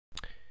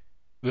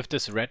With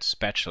this red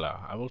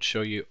spatula, I will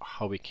show you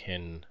how we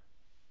can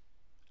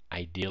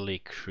ideally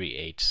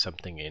create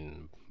something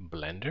in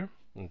Blender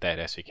that,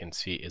 as you can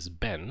see, is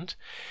bent.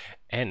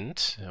 And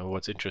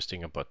what's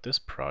interesting about this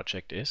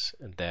project is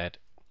that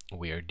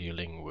we are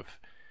dealing with,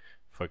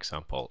 for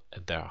example,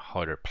 the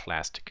harder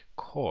plastic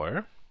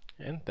core,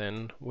 and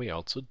then we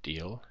also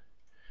deal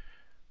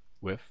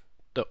with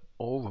the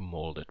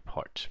overmolded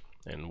part.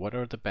 And what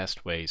are the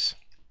best ways,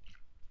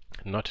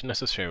 not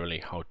necessarily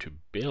how to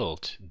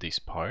build these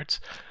parts,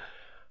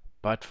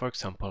 but for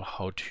example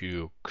how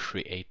to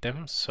create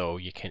them so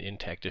you can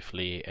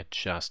interactively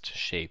adjust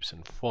shapes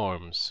and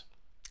forms,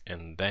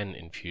 and then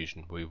in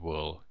Fusion we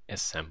will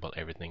assemble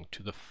everything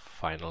to the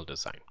final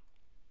design.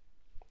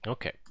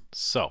 Okay,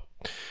 so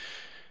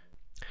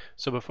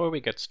before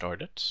we get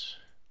started,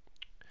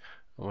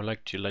 I would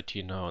like to let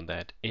you know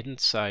that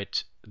inside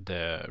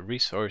the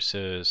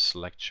resources,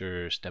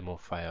 lectures, demo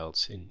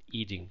files in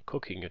Eating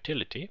Cooking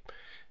Utility,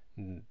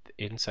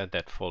 inside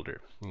that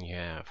folder you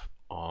have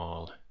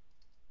all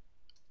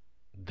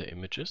the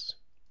images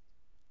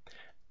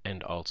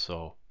and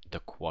also the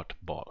quad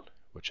ball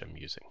which I'm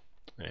using,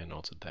 and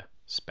also the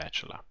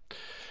spatula,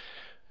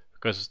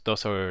 because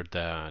those are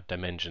the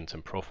dimensions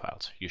and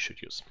profiles you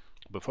should use.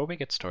 Before we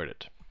get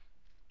started,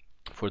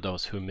 for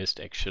those who missed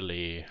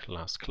actually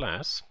last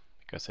class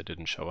because I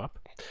didn't show up,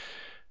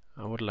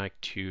 I would like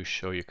to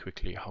show you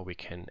quickly how we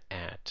can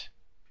add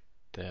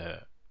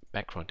the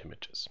background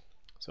images.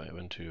 So I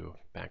went to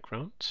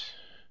background,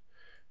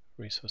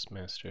 Resource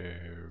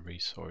Master,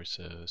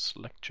 Resources,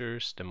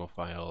 Lectures, Demo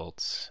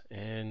Files,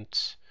 and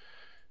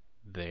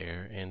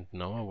there. And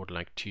now I would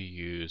like to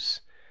use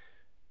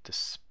the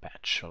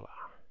spatula.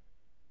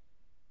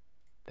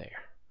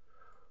 There.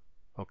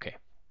 Okay,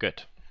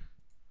 good.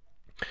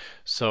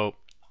 So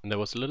there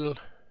was a little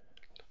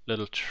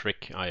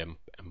trick I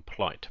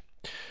employed.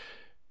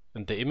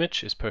 And the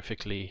image is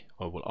perfectly,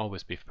 or will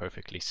always be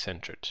perfectly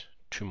centered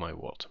to my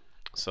world.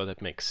 So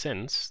that makes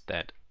sense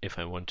that if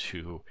I want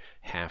to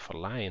have a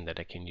line that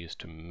I can use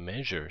to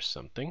measure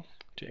something,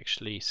 to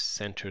actually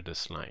center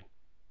this line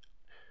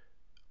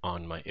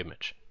on my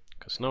image.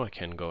 Because now I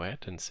can go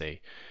ahead and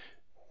say,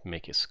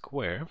 make a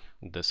square.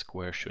 The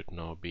square should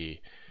now be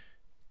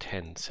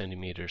 10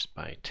 centimeters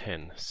by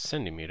 10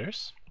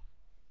 centimeters.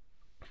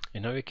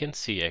 And now you can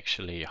see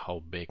actually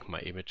how big my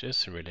image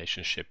is in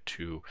relationship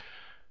to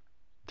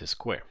the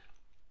square.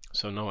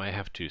 So now I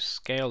have to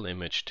scale the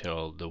image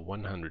till the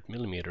 100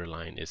 millimeter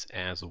line is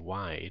as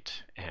wide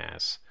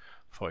as,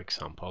 for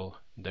example,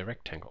 the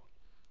rectangle.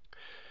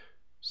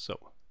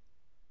 So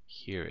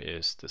here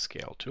is the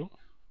scale tool.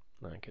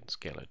 I can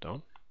scale it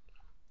down.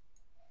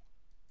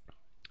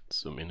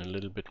 Zoom in a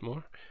little bit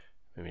more.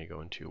 Maybe go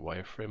into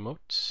wireframe mode.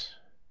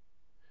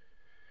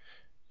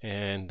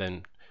 And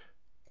then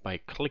by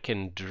click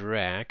and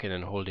drag and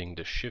then holding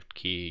the shift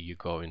key, you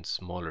go in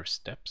smaller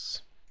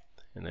steps.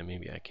 And then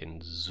maybe I can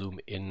zoom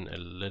in a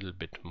little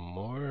bit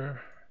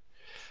more.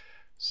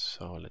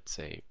 So let's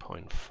say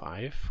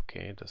 0.5.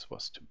 Okay, this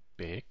was too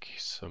big.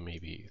 So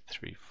maybe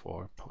 3,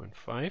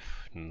 4.5.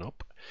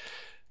 Nope.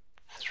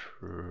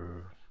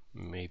 Through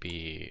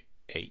maybe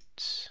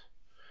 8.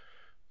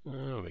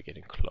 We're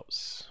getting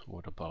close.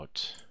 What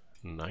about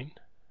 9?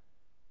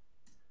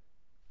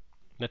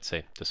 Let's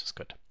say this is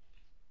good.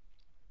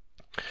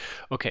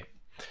 Okay.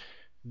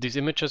 These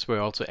images were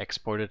also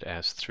exported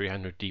as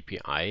 300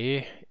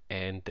 dpi,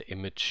 and the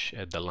image,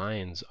 the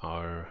lines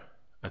are,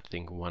 I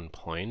think, 1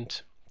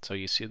 point. So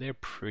you see they're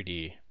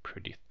pretty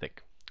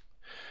thick.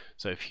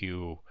 So if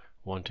you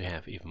want to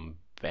have even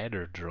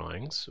better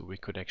drawings, we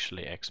could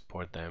actually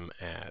export them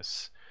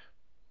as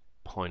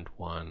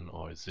 0.1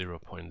 or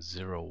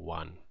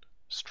 0.01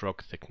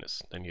 stroke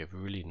thickness. Then you have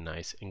really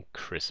nice and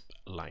crisp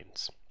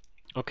lines.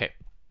 Okay.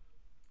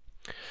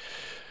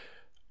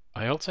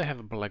 I also have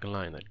a black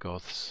line that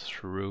goes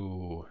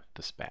through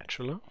the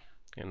spatula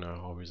in a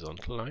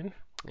horizontal line,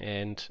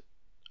 and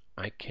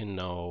I can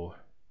now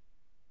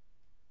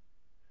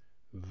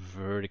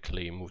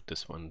vertically move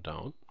this one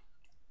down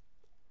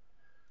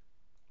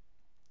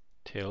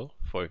till,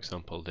 for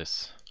example,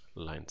 this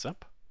lines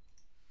up.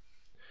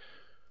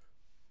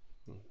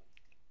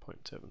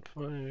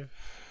 0.75,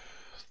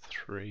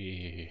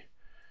 3,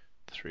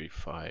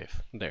 3.5,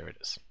 there it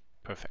is.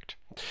 Perfect.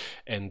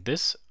 And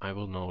this I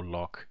will now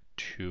lock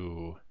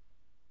to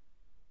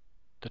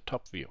the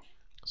top view.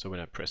 So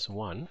when I press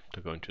 1 to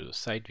go into the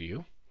side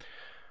view,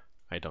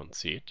 I don't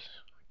see it.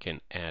 I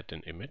can add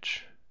an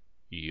image,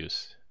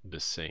 use the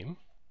same,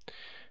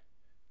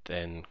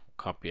 then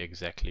copy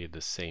exactly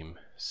the same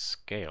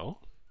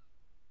scale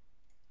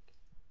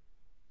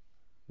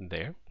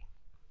there.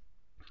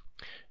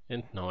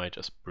 And now I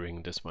just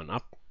bring this one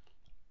up,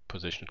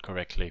 position it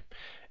correctly,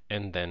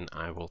 and then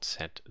I will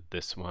set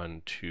this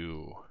one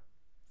to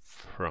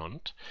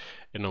front.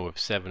 And now with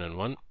 7 and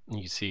 1,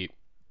 you see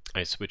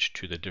I switch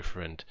to the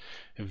different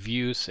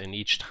views, and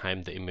each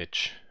time the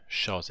image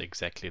shows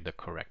exactly the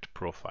correct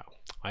profile.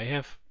 I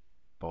have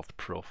both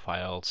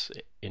profiles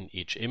in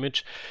each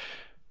image,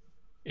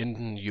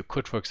 and you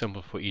could, for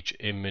example, for each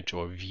image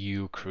or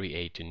view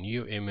create a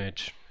new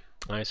image.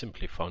 I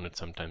simply found it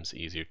sometimes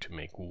easier to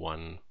make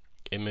one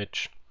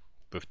image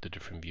with the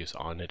different views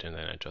on it, and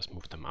then I just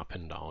move them up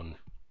and down.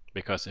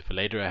 Because if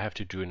later I have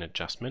to do an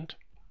adjustment,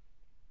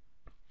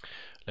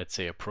 let's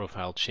say a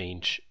profile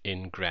change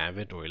in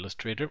Gravit or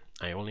Illustrator,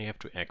 I only have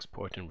to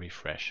export and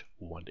refresh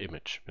one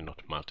image and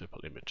not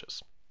multiple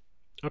images.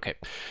 Okay,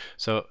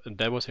 so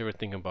that was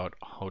everything about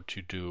how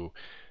to do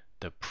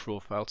the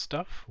profile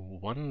stuff.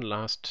 One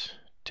last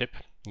tip,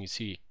 you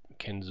see you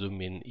can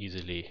zoom in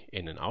easily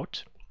in and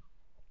out.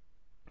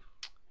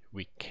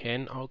 We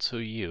can also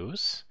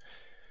use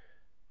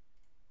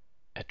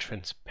a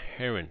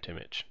transparent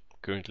image.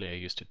 Currently I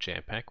used a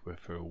JPEG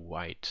with a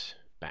white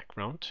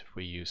background. If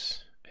we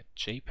use a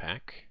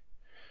JPEG,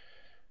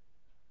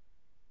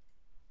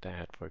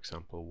 that for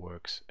example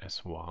works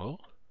as well.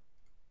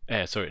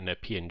 Sorry, in a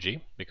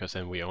PNG, because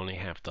then we only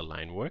have the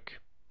line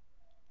work.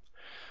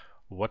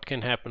 What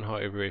can happen,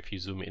 however, if you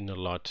zoom in a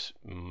lot,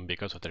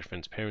 because of the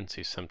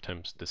transparency,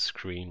 sometimes the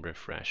screen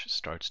refresh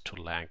starts to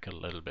lag a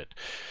little bit.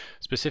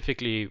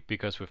 Specifically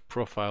because with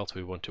profiles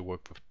we want to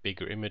work with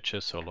bigger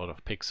images, so a lot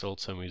of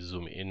pixels, and we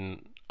zoom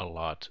in a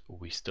lot,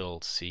 we still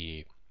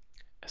see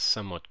a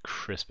somewhat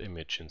crisp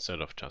image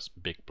instead of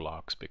just big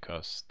blocks,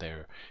 because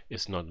there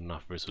is not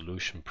enough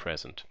resolution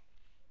present.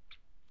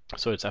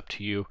 So it's up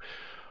to you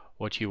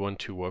what you want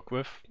to work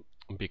with.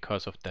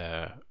 Because of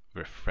the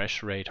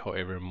refresh rate,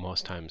 however,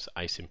 most times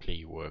I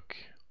simply work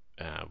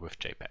with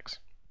JPEGs.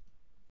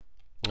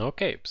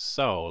 Okay,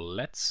 so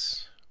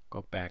let's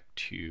go back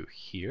to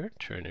here,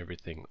 turn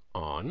everything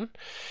on,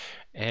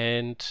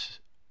 and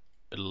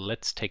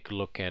let's take a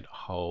look at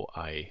how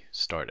I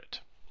started.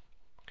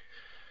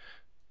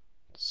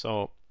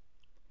 So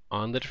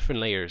on the different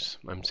layers,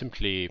 I'm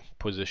simply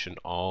positioned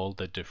all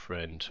the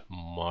different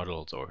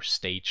models or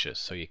stages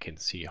so you can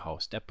see how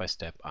step by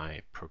step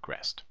I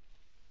progressed.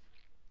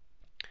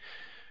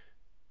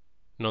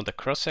 Now the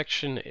cross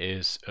section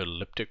is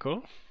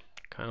elliptical,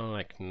 kind of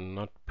like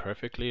not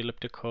perfectly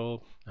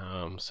elliptical,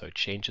 so it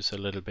changes a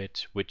little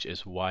bit, which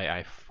is why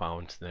I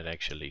found that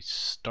actually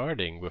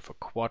starting with a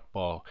quad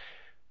ball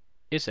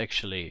is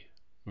actually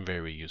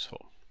very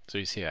useful. So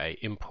you see I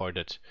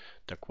imported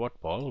the quad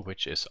ball,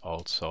 which is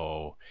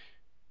also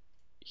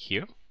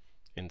here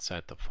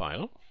inside the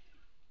file,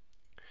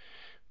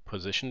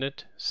 positioned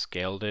it,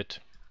 scaled it,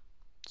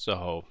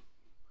 so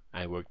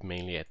I worked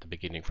mainly at the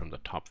beginning from the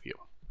top view.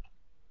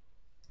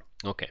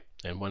 Okay,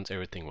 and once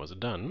everything was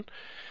done,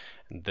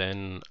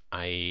 then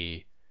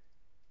I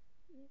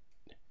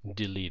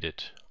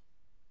deleted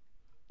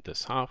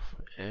this half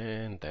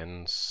and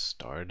then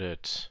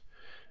started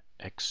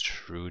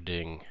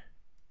extruding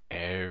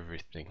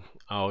everything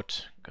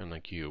out, kind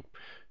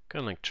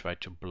of like try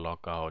to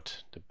block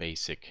out the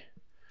basic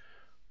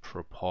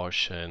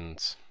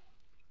proportions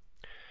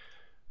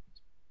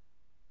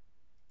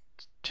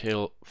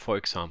till, for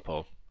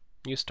example,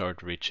 you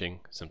start reaching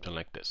something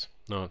like this.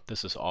 Now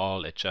this is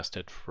all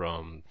adjusted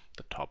from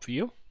the top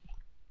view,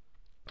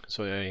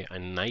 so I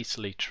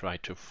nicely try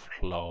to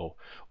flow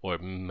or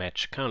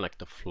match kind of like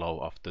the flow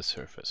of the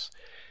surface.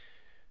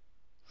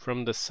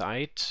 From the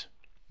side,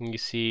 you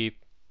see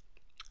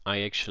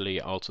I actually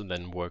also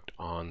then worked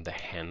on the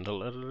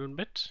handle a little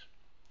bit,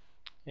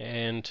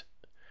 and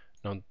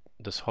now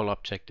this whole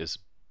object is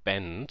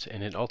bent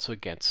and it also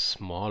gets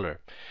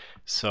smaller,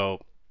 so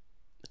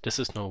this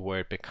is now where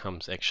it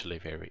becomes actually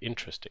very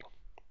interesting.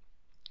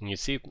 And you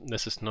see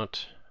this is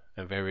not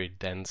a very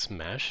dense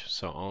mesh,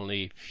 so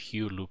only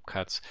few loop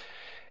cuts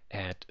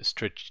at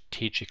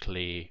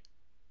strategically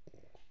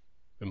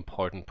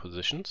important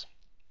positions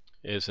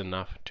is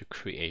enough to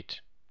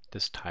create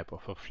this type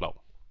of a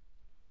flow.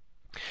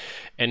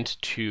 And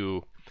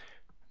to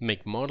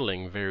make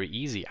modeling very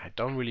easy, I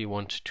don't really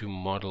want to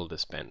model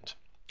this bend.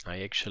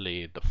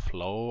 The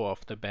flow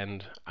of the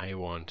bend, I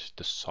want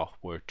the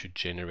software to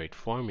generate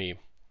for me.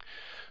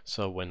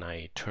 So when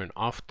I turn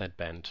off that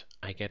bend,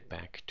 I get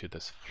back to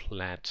this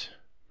flat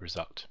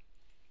result.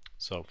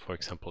 So for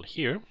example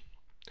here,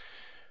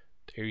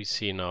 there you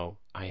see now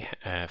I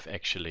have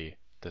actually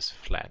this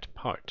flat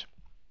part.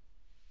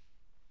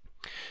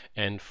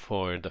 And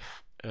for the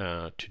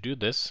to do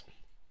this,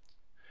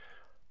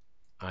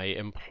 I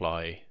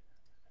employ,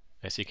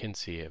 as you can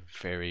see, a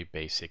very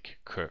basic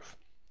curve.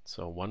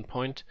 So one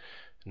point,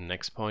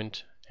 next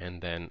point,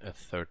 and then a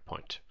third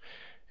point.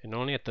 And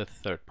only at the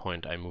third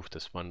point I move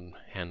this one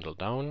handle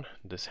down,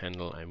 this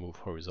handle I move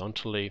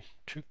horizontally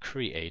to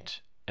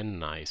create a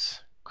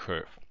nice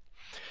curve.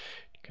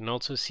 You can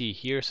also see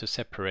here's a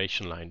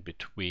separation line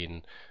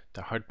between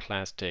the hard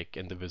plastic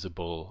and the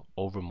visible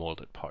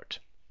overmolded part.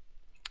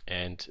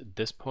 And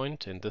this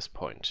point and this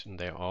point, and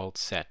they're all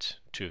set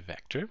to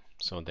vector,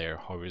 so they're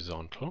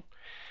horizontal.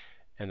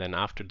 And then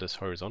after this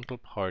horizontal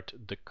part,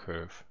 the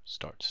curve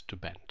starts to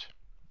bend.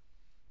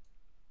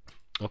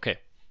 Okay,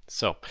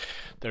 so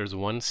there's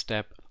one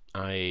step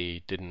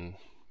I didn't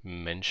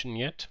mention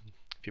yet.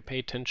 If you pay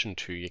attention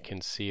to, you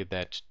can see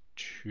that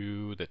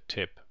to the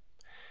tip,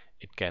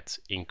 it gets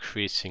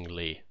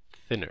increasingly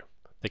thinner,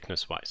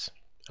 thickness-wise,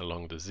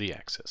 along the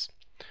z-axis.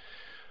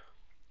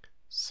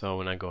 So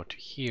when I go to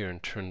here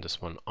and turn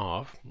this one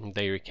off,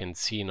 there you can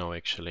see now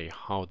actually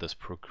how this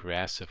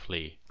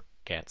progressively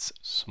gets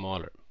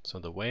smaller. So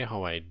the way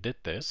how I did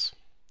this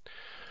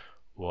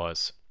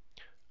was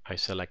I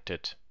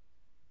selected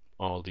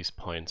all these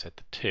points at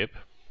the tip,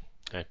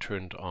 I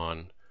turned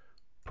on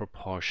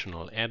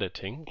proportional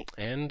editing,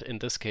 and in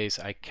this case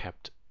I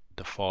kept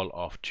the fall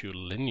off to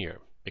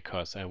linear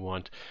because I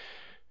want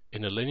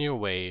in a linear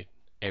way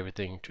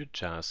everything to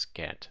just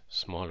get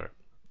smaller.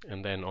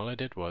 And then all I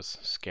did was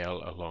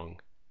scale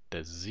along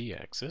the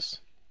z-axis,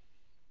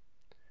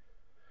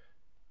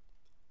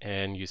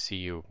 and you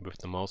see with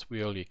the mouse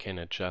wheel you can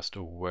adjust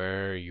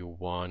where you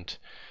want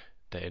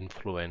the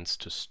influence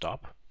to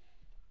stop.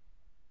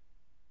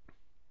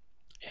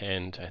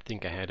 And I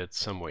think I had it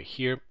somewhere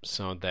here,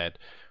 so that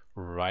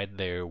right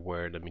there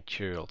where the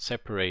material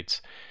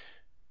separates,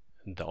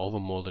 the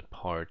overmolded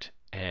part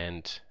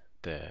and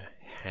the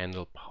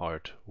handle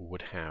part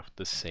would have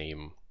the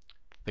same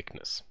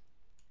thickness.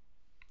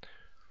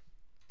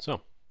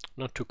 So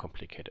not too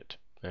complicated,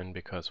 and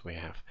because we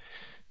have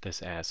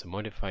this as a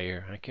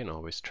modifier, I can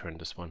always turn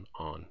this one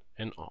on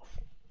and off.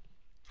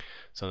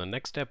 So the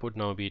next step would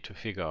now be to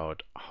figure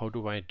out how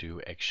do I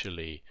do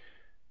actually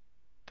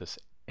this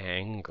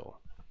angle.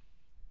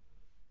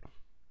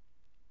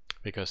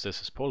 Because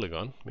this is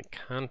polygon, we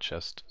can't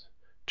just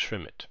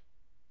trim it,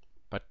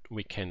 but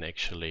we can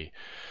actually,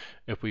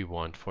 if we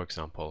want, for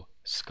example,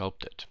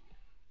 sculpt it.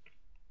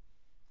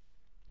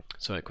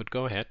 So I could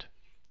go ahead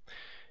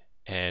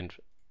and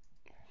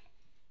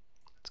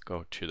let's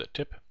go to the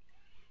tip.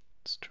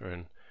 Let's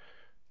turn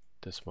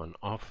this one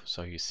off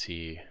so you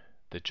see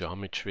the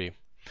geometry.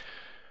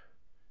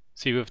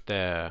 See with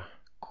the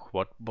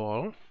quad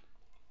ball,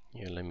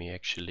 here let me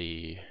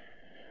actually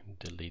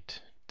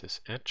delete this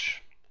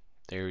edge.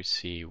 There you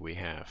see we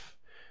have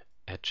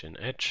edge and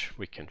edge,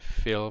 we can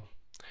fill.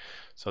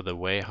 So the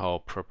way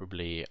how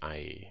probably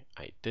I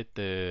did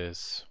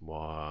this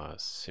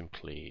was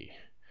simply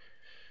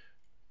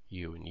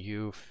you and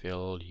you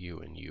fill, you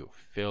and you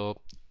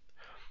fill.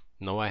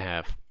 Now I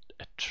have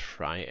a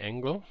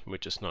triangle,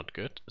 which is not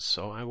good,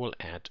 so I will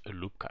add a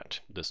loop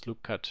cut. This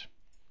loop cut,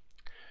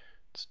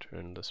 let's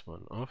turn this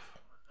one off.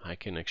 I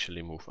can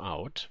actually move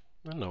out,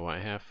 and now I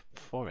have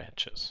 4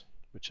 edges,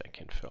 which I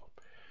can fill.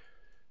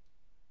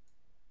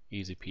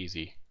 Easy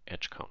peasy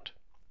edge count.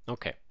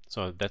 Okay,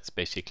 so that's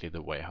basically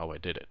the way how I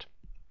did it.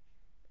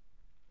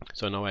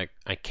 So now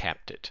I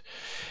capped it,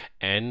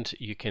 and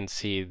you can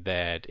see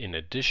that in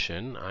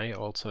addition I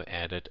also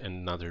added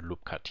another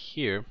loop cut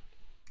here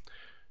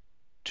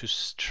to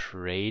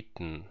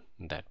straighten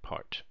that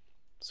part,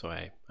 so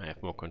I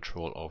have more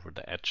control over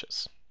the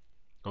edges.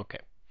 Okay,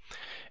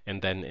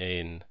 and then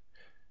in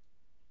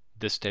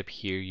this step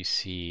here you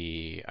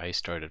see I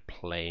started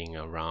playing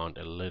around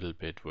a little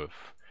bit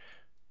with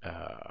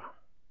let's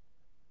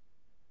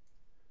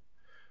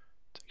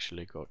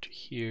actually go to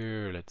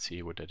here. Let's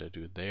see, what did I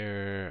do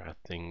there? I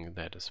think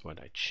that is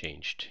what I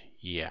changed.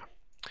 Yeah,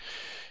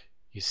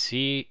 you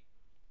see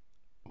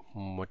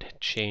what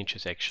changed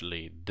is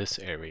actually this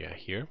area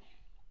here.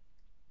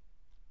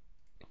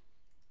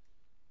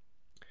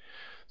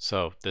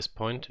 So this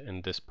point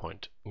and this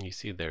point, you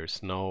see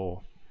there's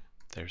no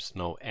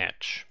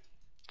edge.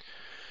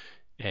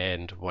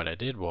 And what I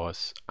did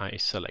was I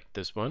select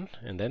this one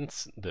and then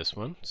this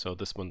one, so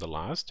this one the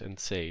last, and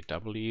say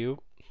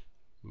W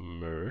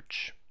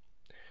merge,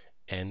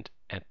 and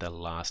at the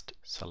last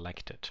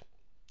selected.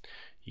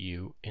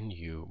 U and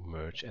U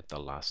merge at the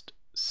last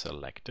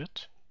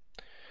selected.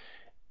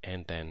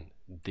 And then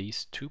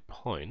these 2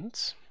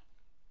 points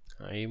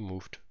I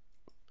moved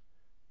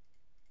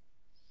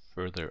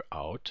further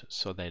out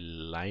so they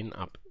line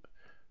up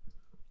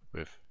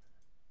with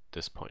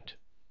this point.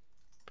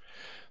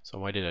 So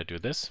why did I do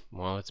this?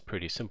 Well, it's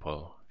pretty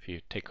simple. If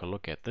you take a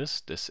look at this,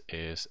 this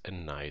is a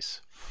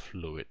nice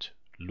fluid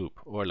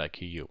loop, or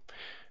like a U.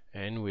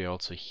 And we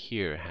also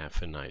here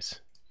have a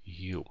nice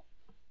U.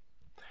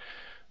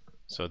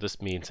 So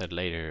this means that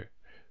later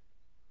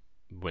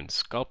when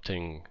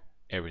sculpting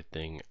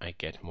everything I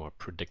get more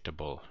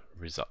predictable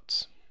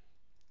results.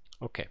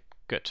 Okay,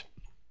 good.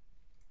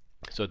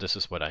 So this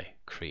is what I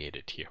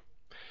created here.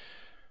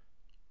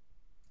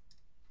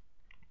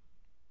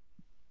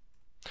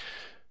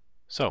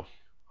 So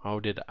how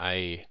did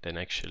I then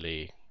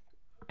actually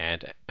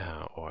add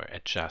or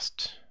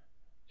adjust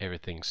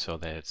everything so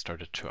that it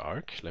started to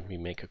arc? Let me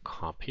make a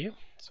copy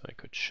so I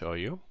could show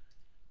you.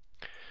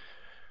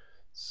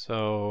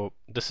 So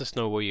this is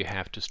now where you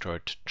have to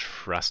start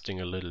trusting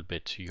a little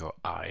bit your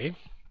eye,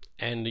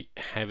 and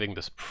having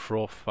this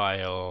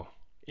profile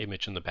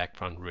image in the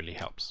background really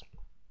helps.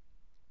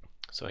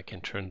 So I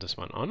can turn this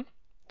one on,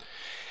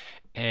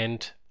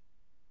 and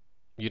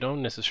you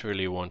don't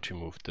necessarily want to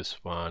move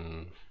this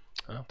one.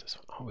 This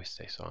one always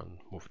stays on.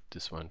 Move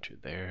this one to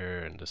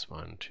there, and this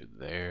one to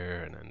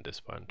there, and then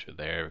this one to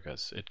there,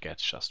 because it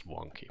gets just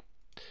wonky.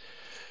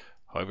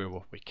 However,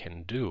 what we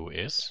can do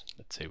is,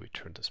 let's say we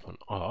turn this one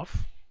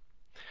off.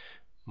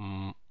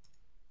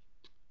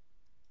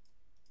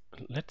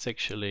 Let's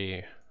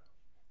actually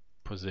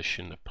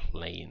position a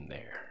plane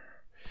there.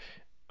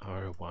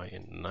 RY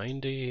in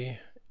 90,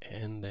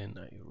 and then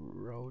I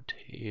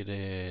rotate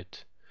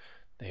it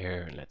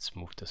there. Let's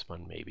move this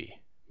one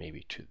maybe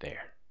to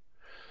there.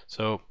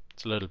 So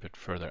it's a little bit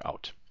further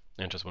out.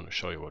 I just want to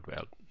show you what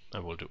I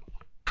will do.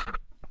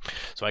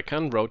 So I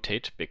can't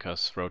rotate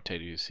because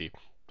rotate, you see,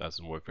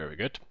 doesn't work very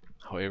good.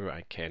 However,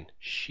 I can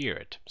shear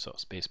it. So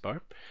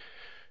spacebar,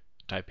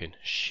 type in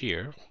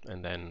shear,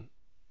 and then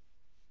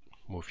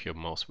move your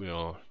mouse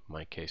wheel, in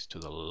my case, to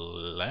the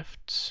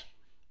left.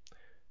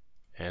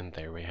 And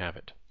there we have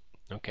it.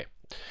 Okay,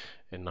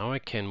 and now I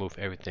can move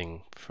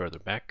everything further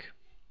back.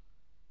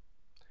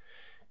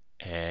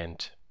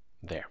 And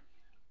there.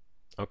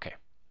 Okay,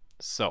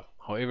 so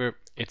however,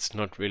 it's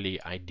not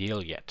really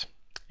ideal yet.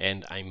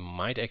 And I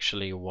might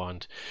actually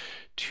want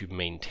to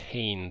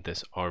maintain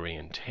this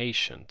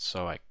orientation.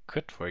 So I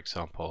could, for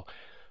example,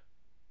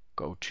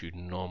 go to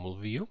normal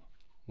view.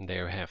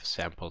 There I have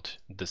sampled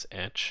this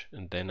edge,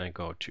 and then I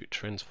go to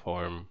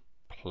transform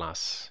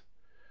plus,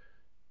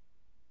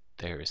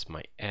 there is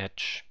my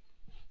edge.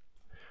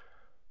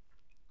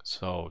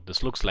 So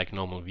this looks like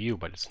normal view,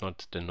 but it's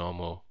not the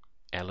normal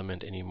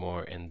element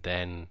anymore. And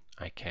then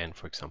I can,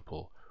 for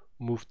example,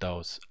 move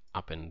those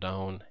up and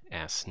down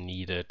as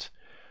needed.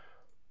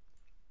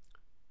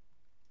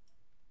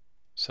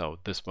 So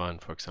this one,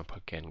 for example,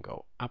 can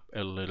go up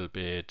a little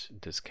bit.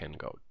 This can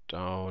go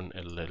down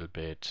a little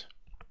bit.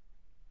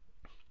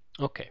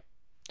 Okay.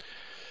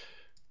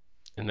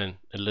 And then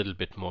a little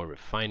bit more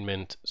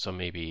refinement. So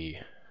maybe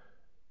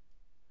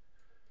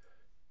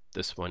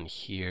this one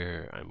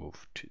here, I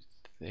move to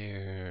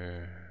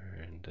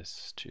there, and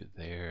this to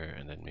there,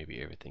 and then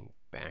maybe everything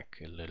back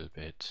a little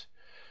bit.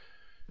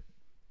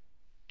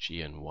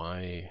 G and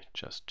Y,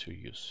 just to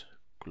use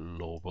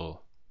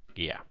global.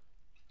 Yeah.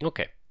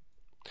 Okay.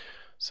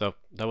 So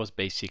that was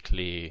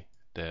basically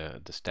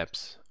the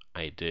steps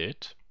I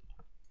did.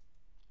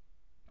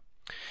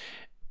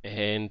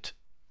 And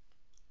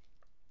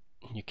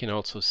you can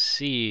also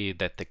see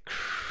that the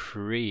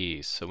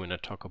crease, so when I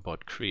talk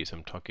about crease,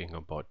 I'm talking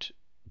about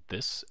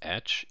this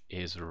edge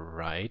is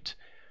right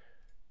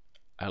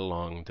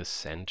along the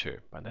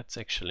center, but that's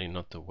actually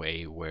not the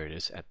way where it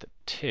is at the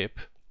tip.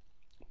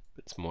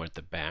 It's more at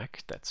the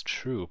back, that's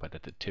true, but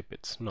at the tip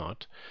it's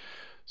not.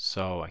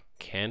 So I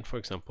can, for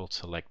example,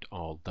 select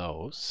all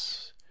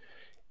those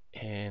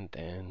and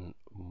then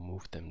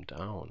move them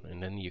down,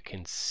 and then you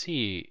can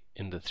see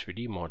in the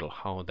 3D model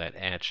how that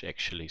edge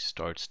actually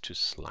starts to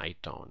slide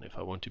down. If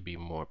I want to be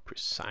more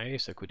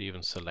precise, I could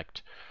even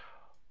select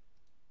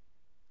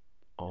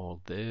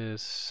all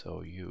this,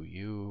 so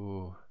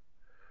you,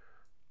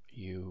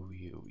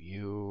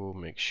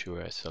 make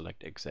sure I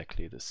select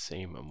exactly the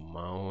same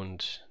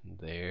amount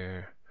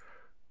there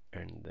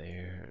and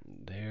there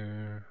and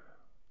there.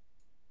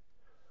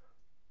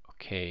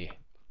 Okay,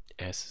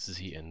 S,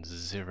 Z, and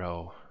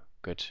 0.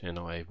 Good, and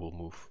now I will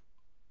move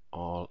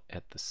all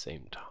at the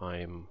same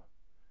time.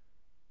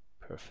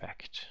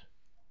 Perfect.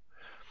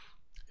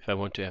 If I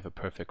want to have a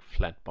perfect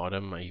flat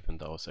bottom, even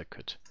those I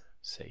could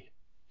say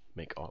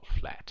make all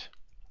flat.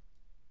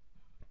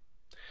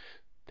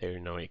 There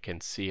now you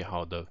can see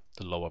how the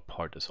lower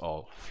part is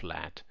all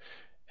flat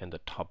and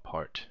the top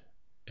part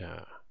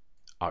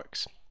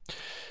arcs.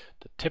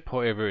 The tip,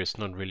 however, is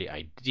not really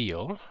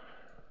ideal.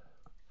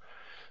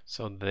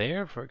 So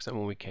there, for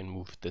example, we can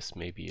move this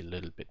maybe a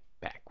little bit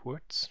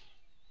backwards.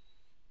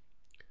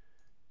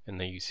 And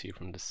then you see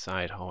from the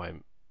side how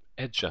I'm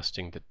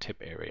adjusting the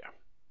tip area.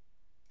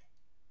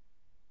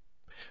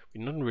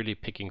 We're not really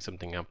picking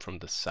something up from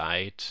the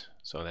side,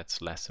 so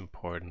that's less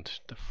important.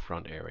 The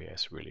front area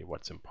is really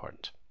what's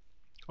important.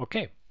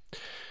 Okay,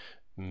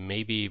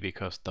 maybe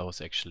because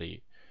those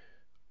actually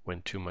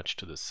went too much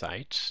to the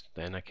side,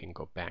 then I can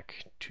go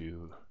back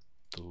to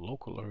the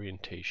local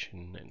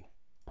orientation and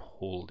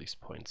pull these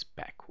points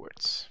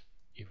backwards,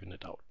 even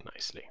it out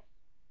nicely.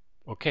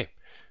 Okay,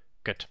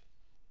 good.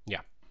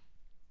 Yeah.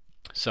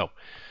 So,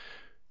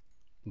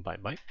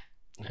 bye-bye.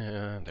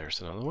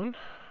 There's another one.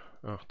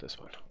 Oh, this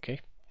one.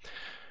 Okay.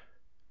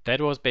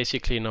 That was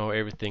basically now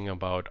everything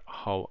about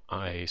how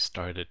I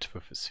started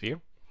with a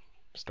sphere.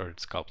 Started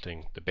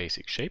sculpting the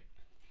basic shape,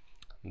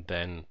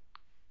 then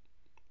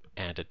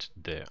added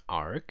the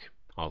arc,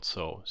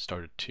 also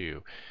started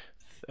to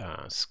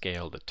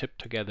scale the tip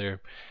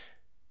together,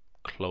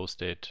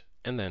 closed it,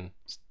 and then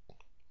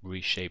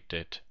reshaped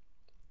it,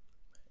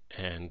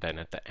 and then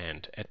at the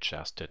end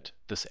adjusted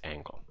this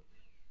angle.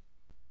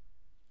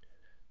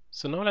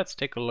 So now let's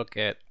take a look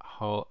at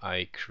how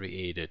I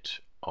created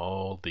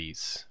all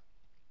these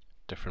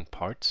different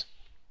parts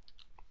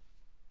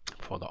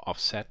for the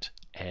offset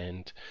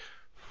and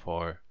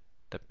for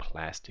the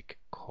plastic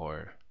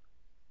core,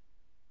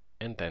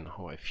 and then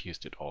how I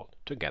fused it all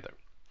together.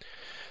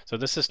 So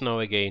this is now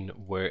again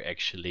where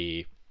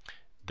actually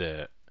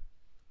the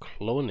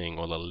cloning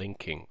or the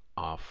linking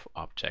of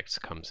objects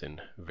comes in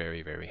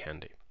very, very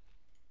handy.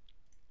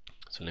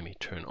 So let me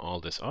turn all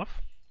this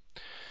off.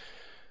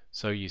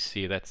 So you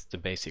see that's the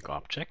basic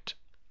object,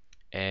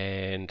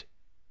 and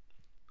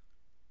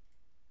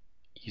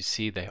you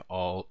see they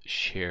all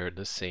share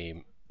the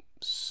same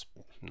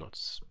not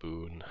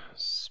spoon,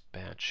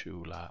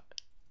 spatula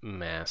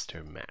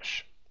master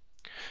mesh.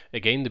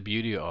 Again, the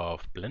beauty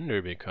of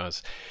Blender,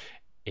 because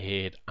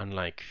it,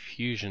 unlike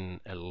Fusion,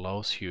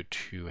 allows you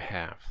to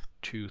have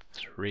 2,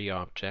 3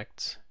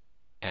 objects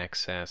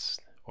access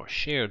or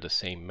share the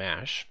same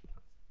mesh.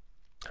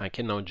 I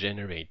can now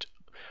generate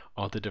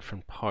all the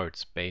different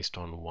parts based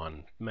on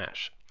one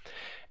mesh,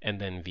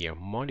 and then via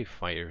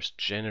modifiers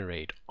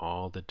generate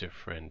all the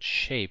different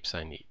shapes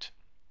I need.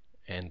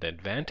 And the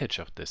advantage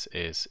of this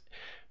is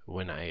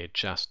when I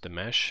adjust the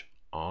mesh,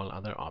 all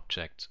other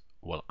objects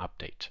will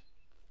update.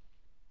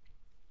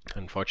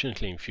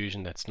 Unfortunately, in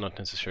Fusion, that's not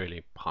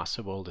necessarily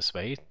possible this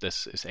way.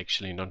 This is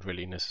actually not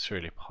really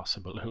necessarily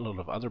possible in a lot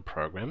of other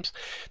programs.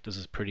 This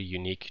is pretty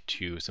unique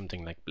to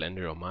something like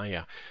Blender or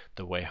Maya,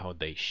 the way how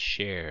they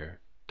share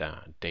the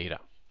data,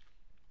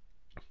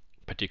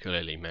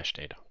 particularly mesh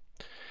data.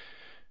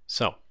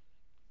 So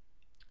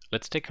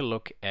let's take a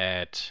look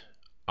at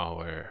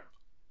our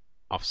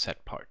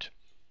offset part.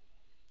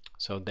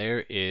 So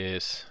there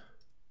is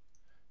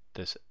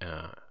this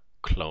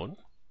clone.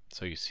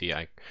 So you see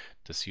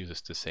this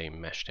uses the same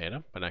mesh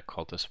data, but I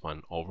call this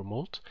one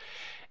overmold.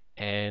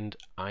 And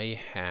I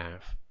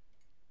have,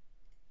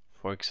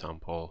 for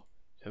example,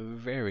 a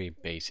very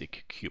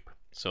basic cube.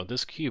 So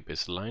this cube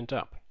is lined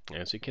up,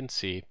 as you can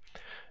see,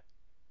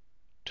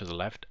 to the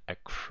left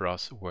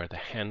across where the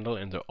handle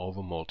and the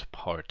overmold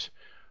part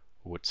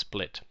would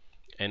split.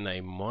 And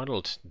I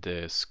modeled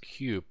this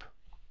cube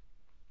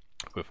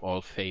with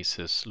all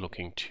faces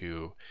looking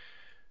to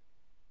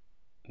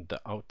the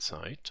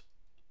outside,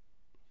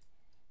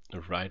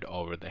 right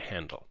over the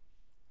handle.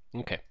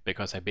 Okay,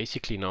 because I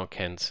basically now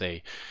can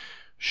say,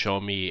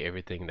 show me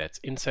everything that's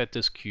inside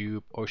this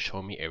cube or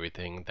show me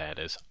everything that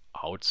is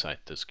outside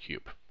this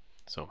cube.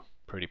 So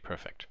pretty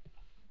perfect.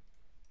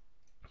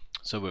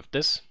 So with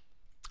this,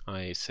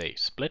 I say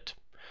split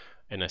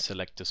and I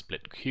select the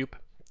split cube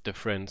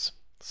difference.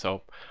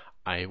 So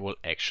I will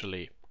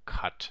actually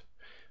cut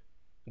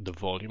the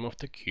volume of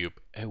the cube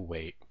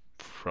away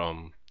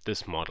from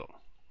this model,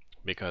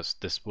 because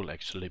this will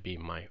actually be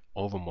my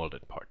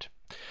overmolded part.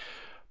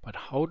 But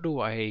how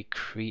do I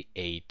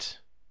create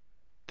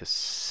the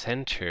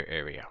center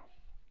area?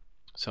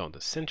 So the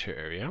center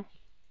area,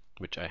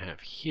 which I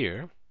have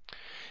here,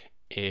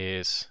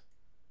 is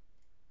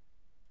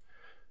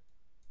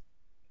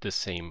the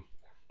same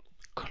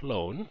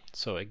clone.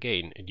 So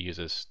again, it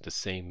uses the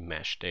same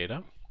mesh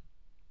data,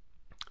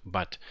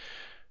 but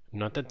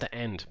not at the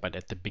end, but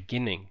at the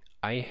beginning,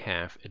 I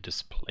have a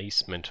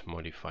displacement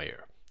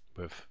modifier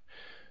with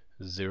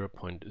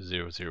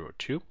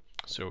 0.002,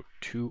 so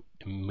 2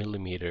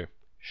 millimeter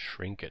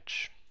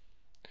shrinkage.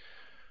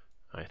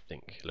 I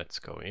think let's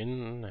go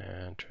in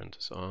and turn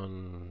this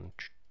on.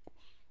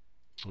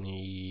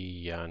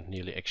 Yeah,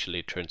 nearly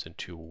actually turns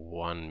into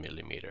 1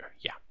 millimeter.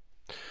 Yeah,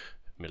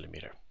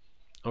 millimeter.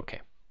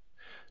 Okay.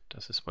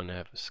 Does this one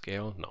have a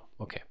scale? No.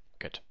 Okay,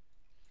 good.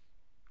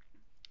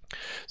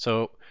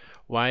 So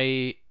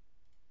why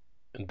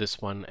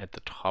this one at the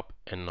top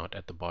and not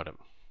at the bottom?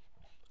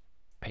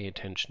 Pay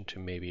attention to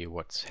maybe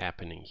what's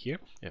happening here.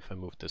 If I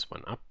move this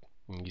one up,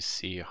 you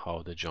see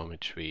how the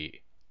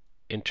geometry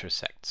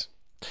intersects.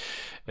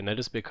 And that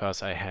is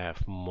because I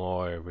have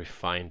more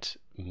refined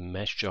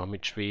mesh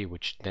geometry,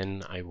 which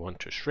then I want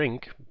to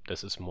shrink.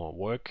 This is more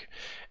work,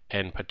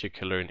 and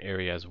particularly in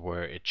areas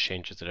where it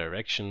changes the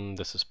direction,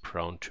 this is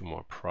prone to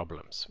more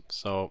problems.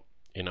 So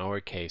in our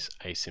case,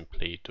 I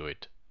simply do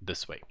it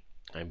this way.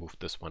 I move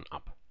this one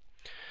up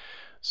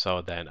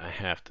so that I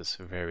have this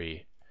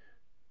very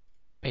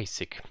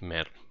basic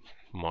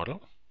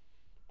model.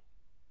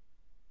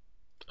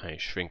 I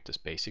shrink this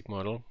basic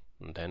model,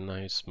 and then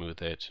I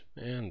smooth it,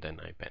 and then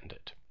I bend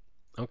it.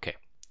 Okay,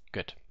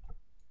 good.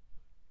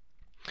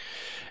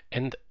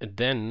 And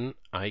then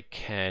I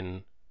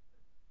can,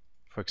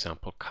 for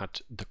example,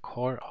 cut the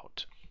core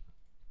out,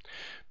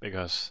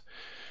 because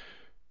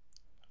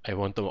I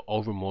want the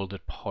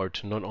overmolded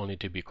part not only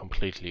to be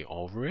completely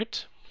over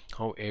it,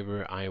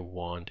 however, I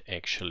want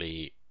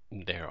actually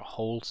there are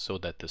holes so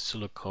that the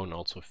silicone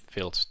also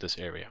fills this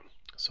area.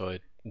 So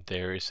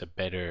there is a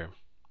better,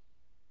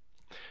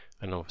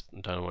 I don't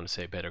want to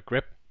say better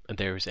grip, and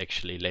there is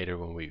actually later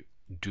when we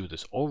do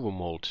this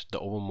overmold, the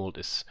overmold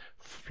is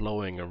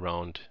flowing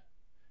around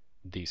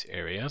these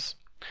areas.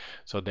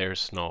 So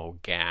there's no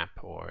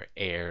gap or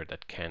air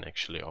that can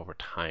actually over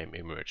time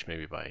emerge,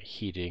 maybe by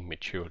heating,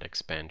 material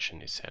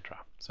expansion, etc.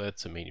 So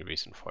that's the main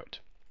reason for it.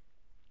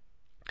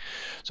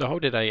 So how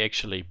did I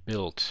actually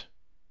build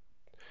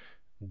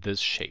this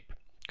shape?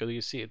 Because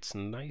you see it's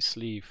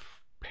nicely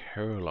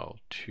parallel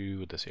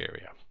to this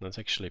area. That's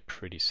actually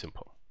pretty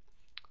simple.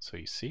 So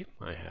you see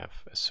I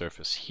have a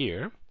surface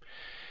here,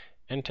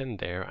 and then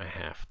there I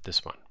have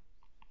this one.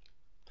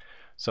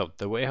 So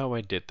the way how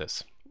I did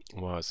this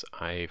was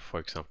I,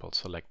 for example,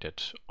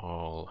 selected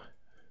all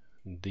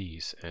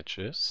these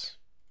edges,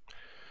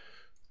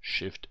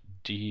 Shift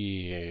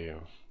D,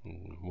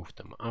 move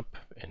them up,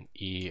 and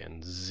E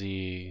and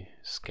Z,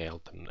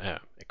 scaled them,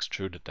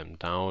 extruded them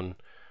down.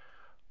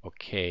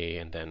 Okay,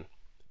 and then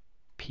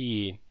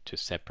P to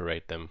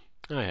separate them,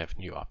 I have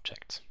new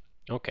objects.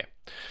 Okay,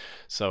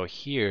 so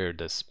here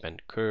this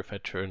bent curve I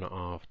turn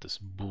off, this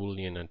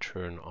boolean I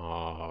turn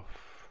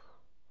off,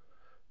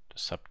 the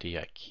sub D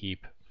I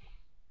keep,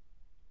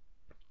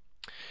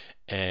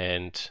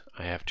 and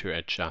I have to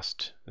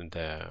adjust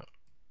the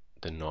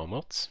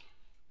normals.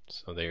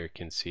 So there you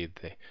can see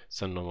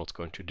some normals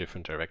go into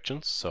different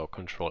directions. So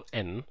Control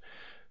N,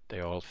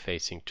 they're all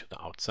facing to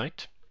the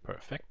outside.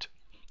 Perfect.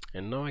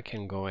 And now I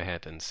can go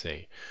ahead and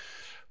say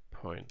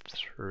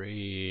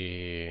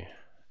 0.3.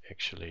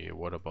 Actually,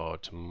 what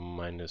about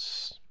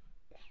minus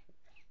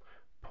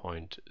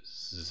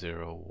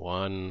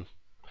 0.01?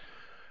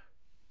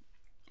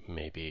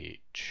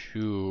 Maybe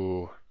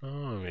 2.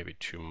 Oh, maybe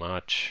too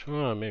much.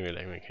 Oh, maybe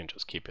we can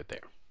just keep it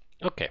there.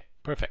 Okay,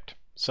 perfect.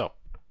 So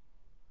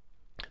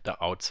the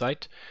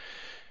outside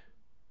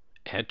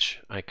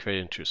edge I create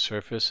into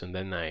surface and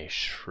then I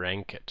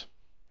shrank it.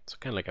 So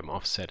kind of like I'm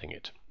offsetting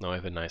it. Now I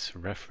have a nice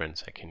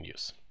reference I can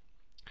use.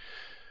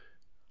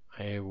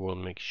 I will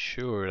make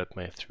sure that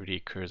my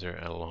 3D cursor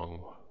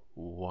along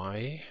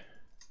Y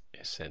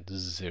is at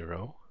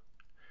 0.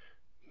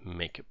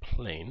 Make a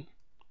plane.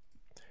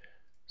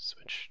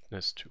 Switch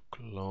this to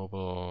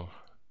global.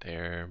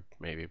 There.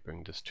 Maybe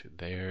bring this to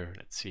there.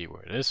 Let's see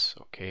where it is.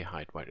 Okay,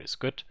 height white is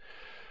good.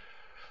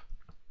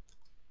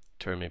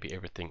 Turn maybe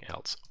everything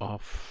else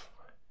off.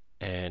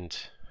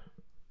 And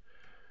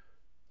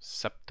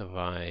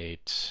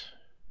subdivide.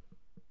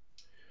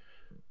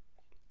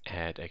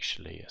 Add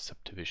actually a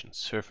subdivision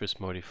surface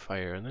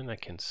modifier, and then I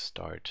can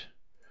start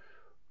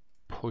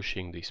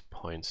pushing these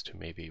points to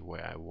maybe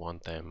where I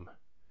want them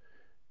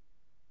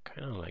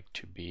kind of like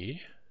to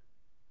be.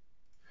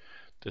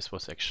 This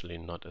was actually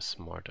not a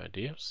smart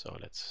idea, so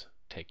let's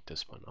take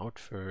this one out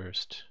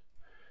first.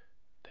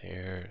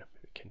 There,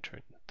 we can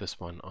turn this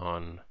one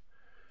on.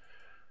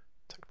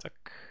 Tuck,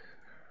 tuck.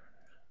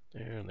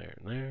 There, there,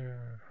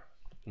 there.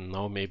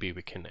 Now maybe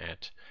we can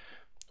add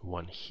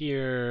one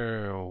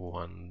here,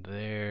 one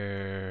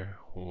there,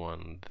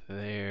 one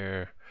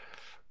there.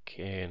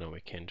 Okay, now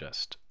we can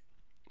just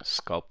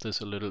sculpt this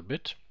a little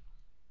bit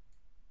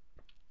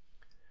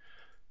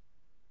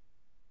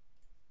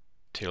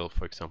till,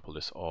 for example,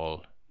 this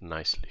all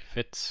nicely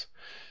fits.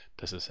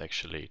 This is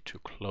actually too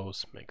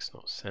close, makes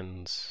no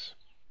sense.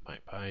 Bye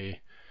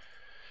bye.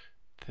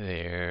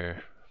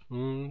 There.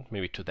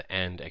 Maybe to the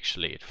end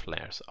actually it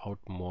flares out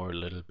more a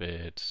little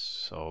bit,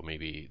 so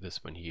maybe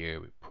this one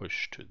here we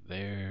push to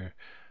there.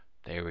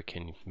 There we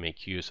can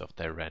make use of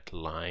the red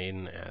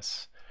line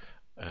as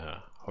a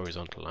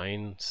horizontal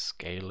line,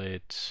 scale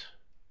it.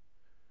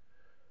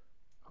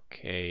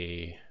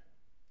 Okay,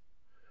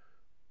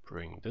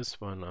 bring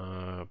this one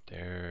up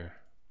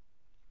there.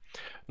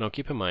 Now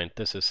keep in mind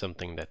this is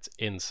something that's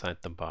inside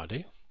the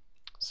body,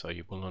 so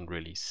you will not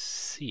really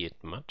see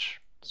it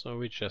much, so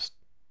we just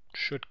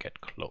should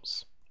get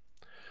close.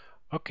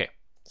 Okay,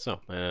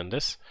 so and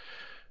this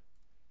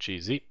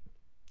GZ,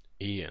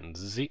 E and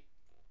Z,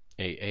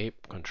 AA,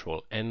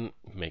 Control N,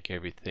 make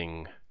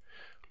everything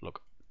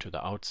look to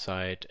the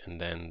outside, and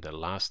then the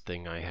last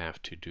thing I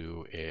have to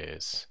do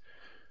is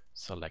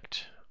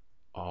select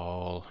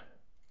all,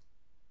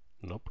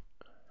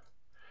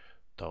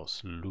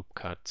 those loop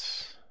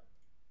cuts,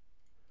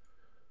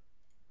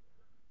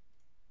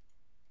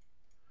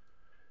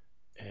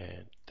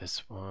 and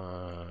this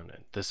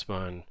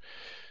one,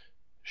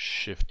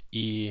 Shift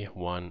E,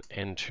 1,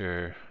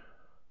 Enter.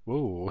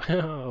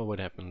 Whoa, what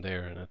happened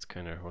there? That's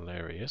kind of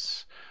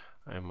hilarious.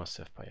 I must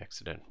have by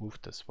accident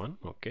moved this one.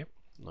 Okay,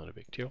 not a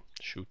big deal.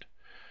 Shoot.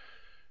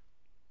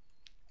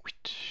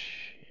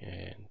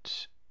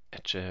 And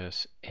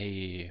edges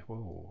A,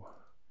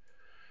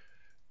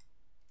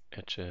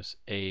 edges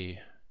A,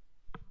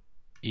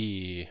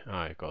 E,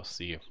 I got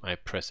Z. I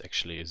press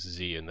actually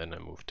Z and then I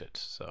moved it.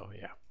 So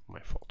yeah,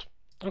 my fault.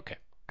 Okay,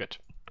 good.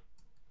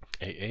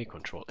 AA,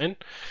 Control N.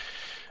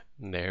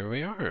 There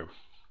we are.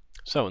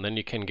 So then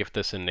you can give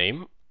this a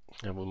name.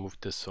 I will move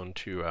this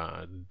onto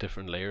a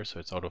different layer so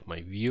it's out of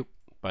my view,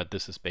 but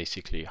this is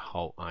basically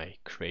how I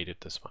created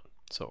this one.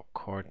 So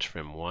core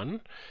trim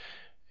 1,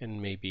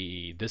 and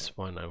maybe this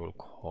one I will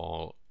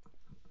call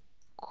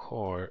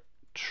core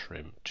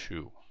trim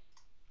 2.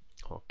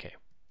 Okay.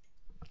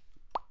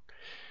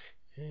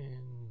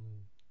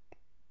 And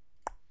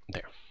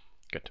there.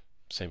 Good.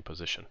 Same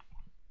position.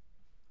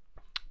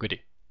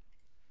 Goodie.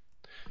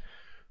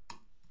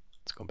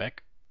 Let's go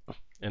back.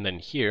 And then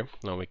here,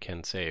 now we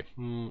can say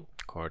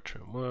core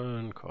trim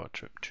 1, core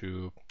trim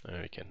 2,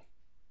 and we can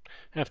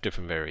have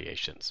different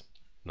variations.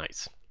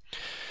 Nice.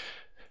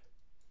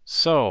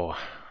 So,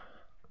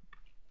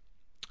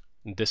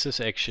 this is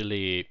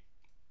actually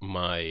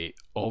my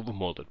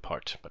overmolded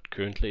part, but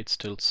currently it's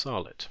still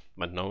solid.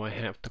 But now I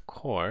have the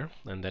core,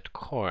 and that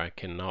core I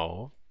can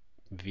now,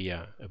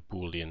 via a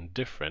Boolean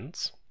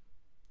difference,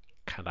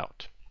 cut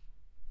out.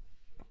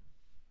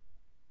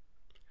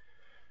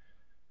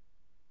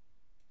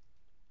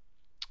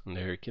 And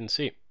there you can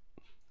see,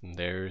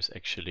 there's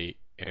actually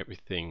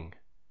everything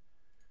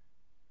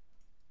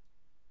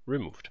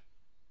removed.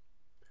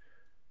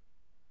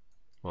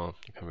 Well,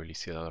 you can really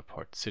see the other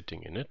part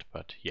sitting in it,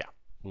 but yeah,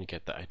 you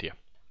get the idea.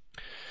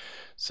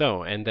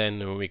 So, and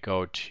then we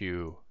go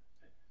to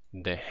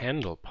the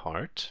handle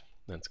part.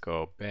 Let's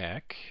go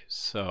back.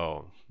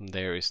 So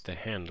there is the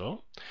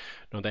handle.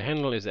 Now the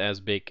handle is as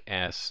big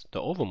as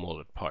the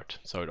overmolded part,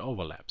 so it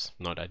overlaps.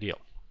 Not ideal.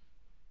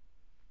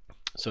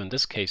 So in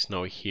this case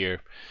now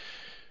here,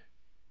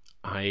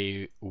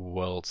 I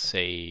will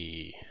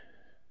say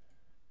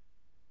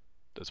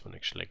this one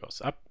actually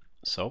goes up.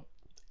 So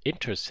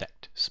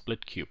intersect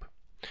split cube.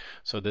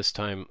 So this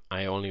time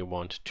I only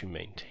want to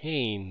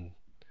maintain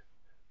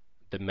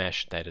the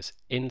mesh that is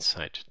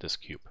inside this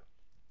cube.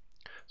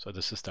 So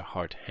this is the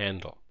hard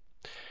handle.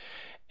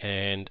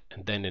 And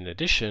then in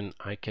addition,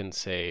 I can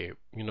say,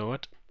 you know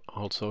what,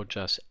 also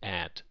just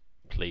add,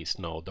 please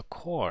know the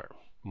core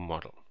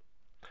model.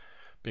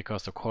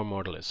 Because the core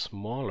model is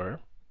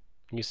smaller,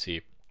 you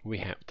see, we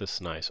have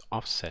this nice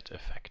offset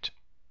effect.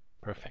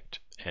 Perfect.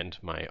 And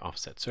my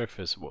offset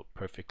surface will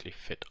perfectly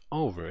fit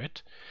over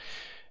it.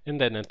 And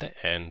then at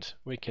the end,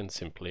 we can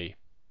simply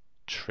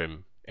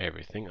trim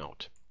everything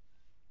out.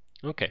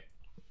 Okay.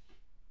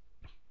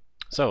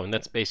 So, and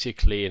that's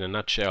basically in a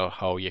nutshell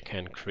how you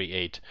can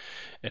create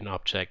an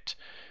object,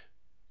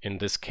 in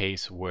this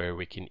case where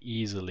we can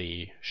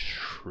easily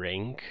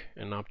shrink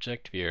an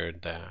object via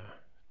the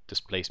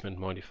displacement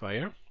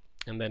modifier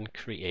and then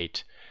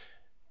create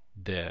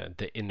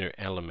the inner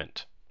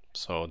element,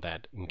 so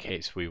that in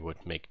case we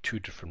would make two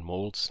different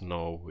molds,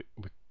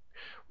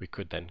 we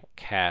could then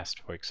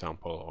cast, for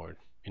example, or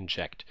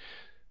inject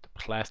the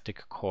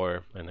plastic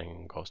core and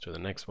then goes to the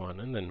next one,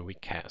 and then we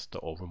cast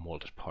the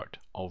overmolded part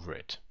over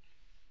it.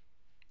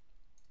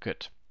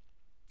 Good.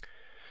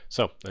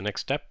 So the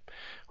next step,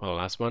 well, the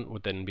last one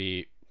would then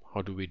be,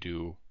 how do we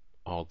do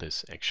all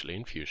this actually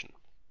in Fusion?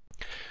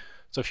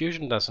 So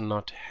Fusion does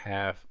not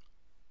have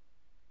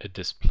a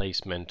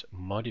displacement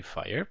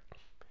modifier,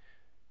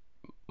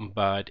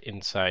 but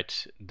inside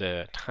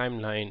the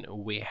timeline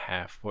we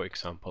have, for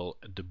example,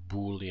 the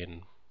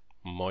Boolean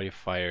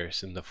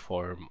modifiers in the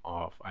form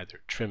of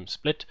either trim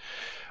split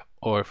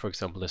or, for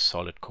example, a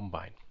solid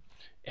combine.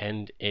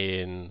 And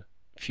in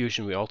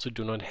Fusion we also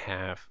do not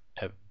have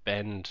a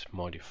bend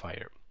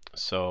modifier.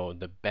 So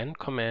the bend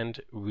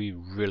command we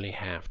really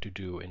have to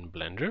do in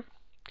Blender.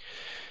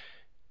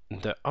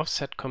 The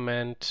offset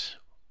command,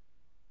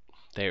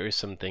 there is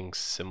something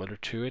similar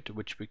to it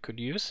which we could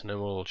use, and I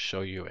will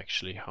show you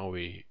actually how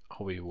we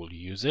will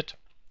use it.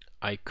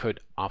 I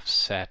could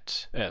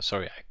offset,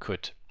 I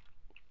could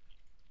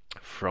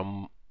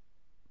from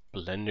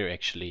Blender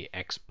actually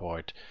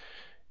export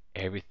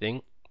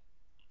everything,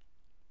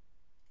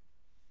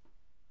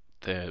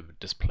 the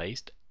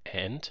displaced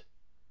and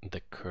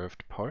the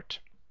curved part,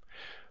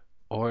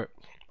 or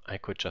I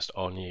could just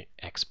only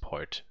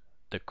export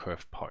the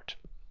curved part.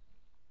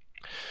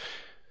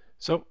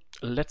 So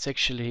let's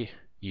actually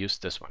use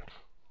this one.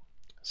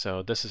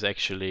 So this is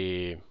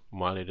actually,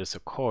 while it is a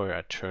core,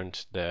 I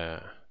turned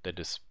the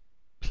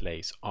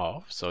displace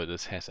off, so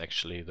this has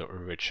actually the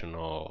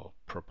original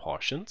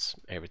proportions.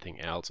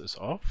 Everything else is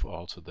off,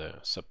 also the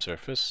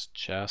subsurface,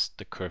 just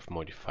the curve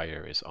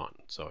modifier is on,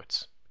 so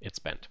it's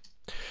bent.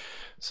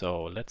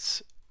 So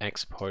let's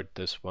export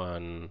this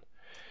one,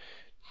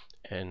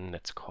 and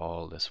let's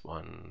call this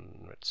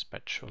one red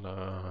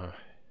spatula.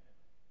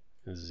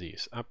 Z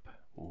is up,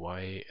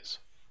 Y is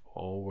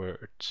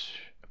forward,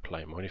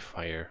 apply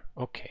modifier.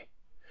 Okay,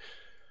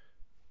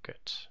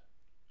 good.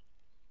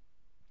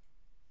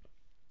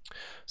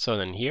 So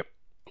then here,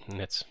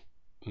 let's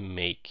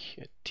make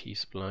a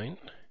T-spline,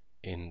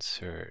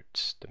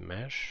 insert the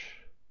mesh,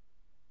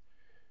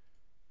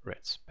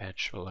 red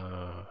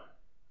spatula,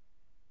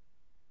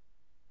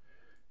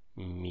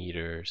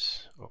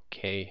 meters,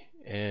 okay,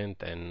 and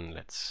then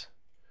let's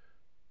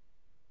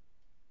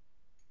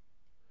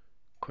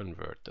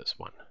convert this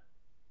one.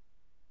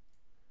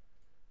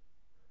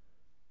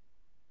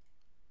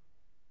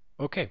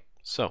 Okay,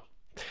 so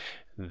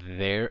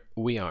there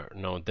we are.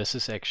 Now this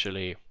is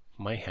actually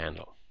my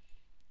handle.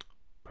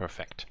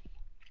 Perfect.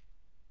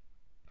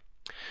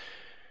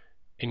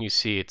 And you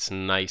see it's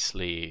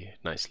nicely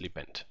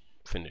bent.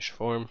 Finish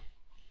form.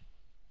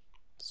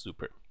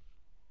 Super.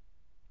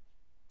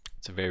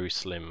 It's a very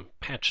slim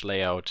patch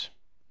layout.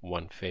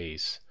 One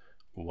face,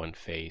 one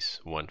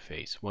face, one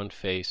face, one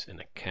face, and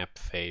a cap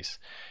face,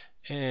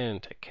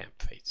 and a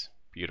cap face.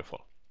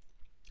 Beautiful.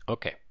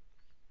 Okay.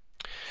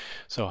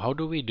 So how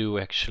do we do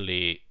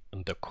actually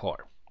the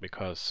core?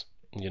 Because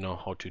you know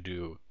how to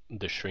do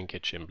the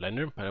shrinkage in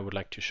Blender, but I would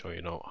like to show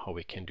you now how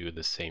we can do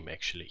the same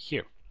actually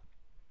here.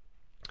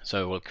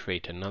 So I will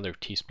create another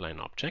T-spline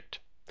object,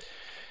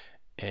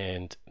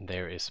 and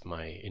there is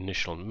my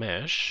initial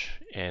mesh,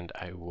 and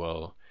I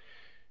will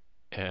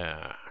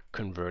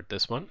convert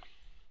this one.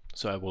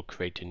 So I will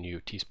create a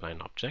new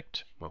T-spline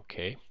object,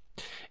 okay,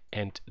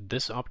 and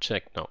this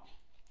object now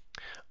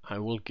I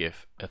will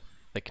give a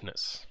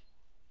thickness,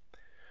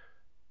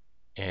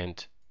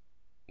 and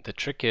the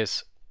trick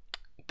is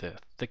the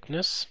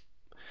thickness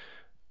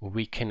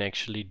we can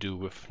actually do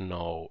with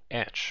no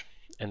edge,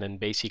 and then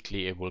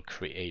basically it will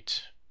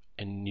create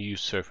a new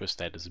surface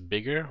that is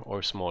bigger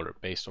or smaller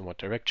based on what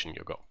direction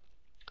you go.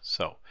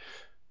 So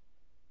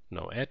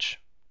no edge,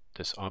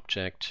 this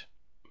object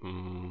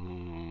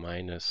minus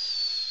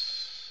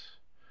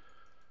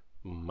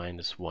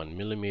 1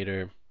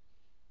 millimeter,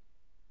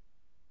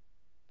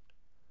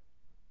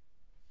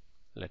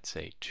 let's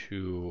say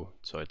 2,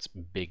 so it's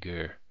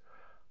bigger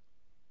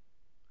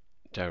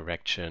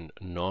direction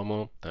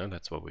normal.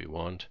 That's what we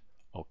want.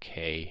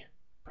 Okay,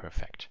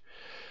 perfect.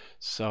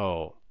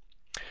 So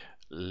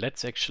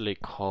let's actually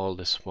call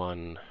this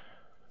one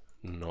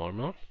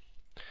normal,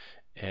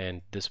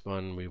 and this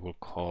one we will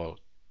call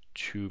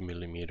 2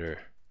 millimeter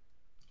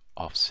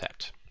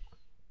offset.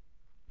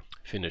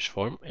 Finish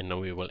form, and now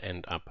we will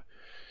end up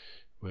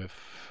with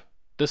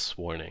this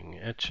warning: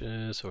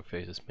 edges or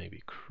faces may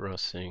be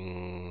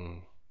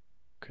crossing,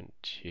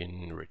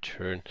 continue,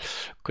 return.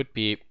 Could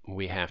be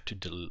we have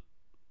to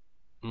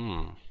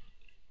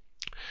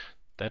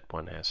that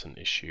one has an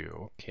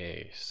issue.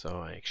 Okay,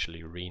 so I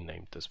actually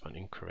renamed this one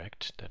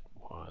incorrect. That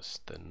was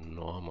the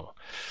normal.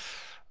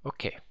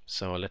 Okay,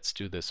 so let's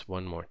do this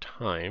one more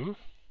time.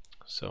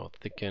 So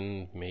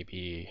thicken,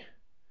 maybe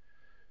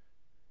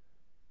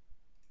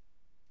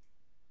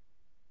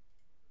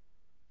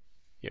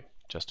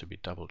just to be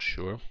double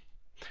sure.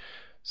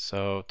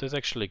 So this is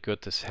actually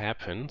good this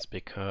happens,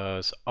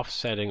 because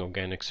offsetting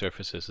organic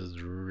surfaces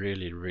is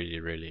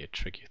really a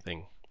tricky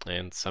thing,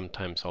 and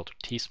sometimes also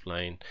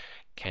T-spline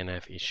can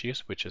have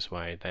issues, which is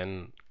why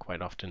then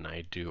quite often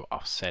I do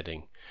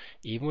offsetting.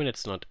 Even when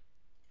it's not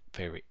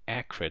very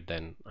accurate,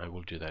 then I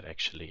will do that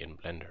actually in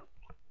Blender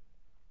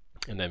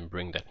and then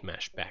bring that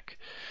mesh back.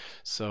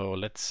 So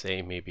let's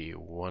say maybe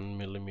 1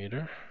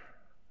 millimeter.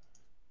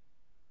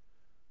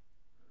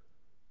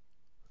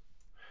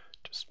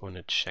 Just want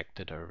to check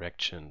the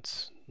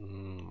directions.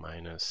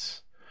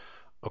 Minus.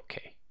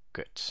 Okay,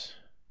 good.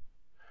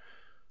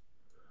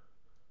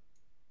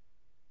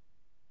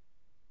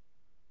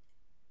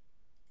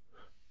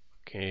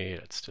 Okay,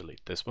 let's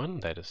delete this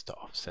one. That is the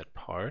offset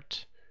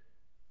part.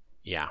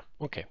 Yeah,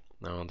 okay.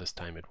 Now this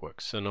time it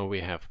works. So now we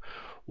have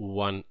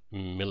 1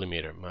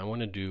 millimeter. I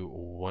want to do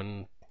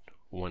one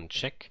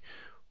check.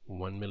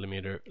 1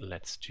 millimeter.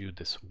 Let's do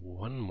this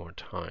one more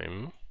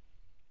time.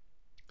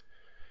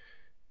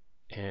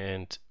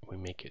 And we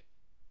make it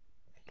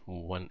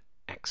 1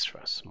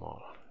 extra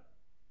small.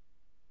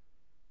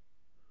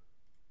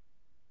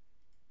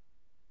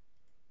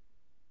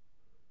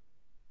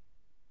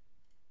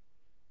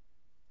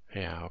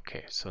 Yeah,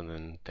 okay, so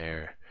then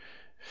there.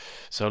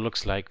 So it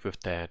looks like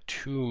with that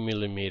 2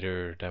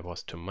 millimeter that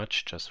was too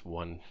much, just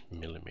 1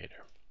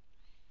 millimeter.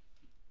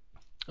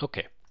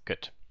 Okay,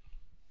 good.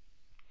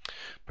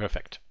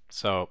 Perfect.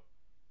 So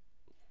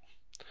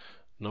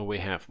now we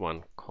have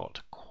one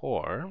called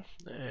core,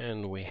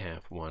 and we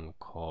have one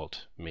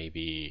called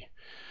maybe,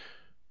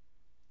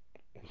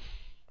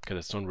 because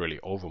it's not really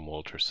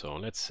overmold or so,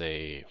 let's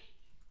say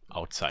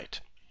outside.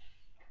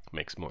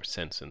 Makes more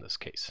sense in this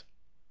case.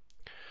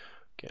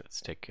 Okay, let's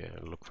take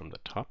a look from the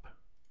top.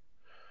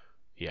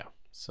 Yeah,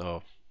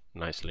 so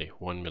nicely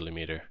 1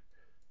 millimeter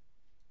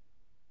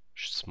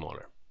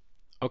smaller.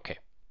 Okay,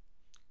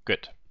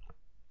 good.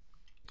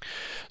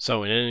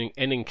 So in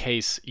any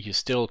case, you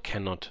still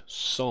cannot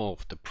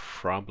solve the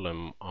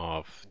problem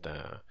of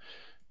the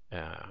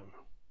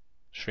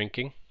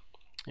shrinking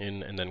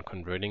and then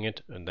converting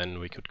it, and then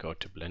we could go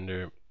to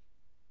Blender,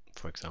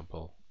 for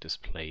example,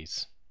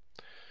 displays,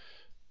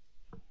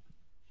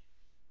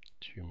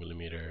 2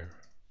 millimeter.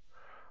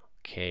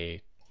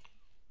 Okay,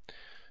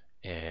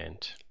 and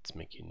let's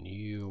make a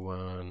new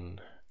one.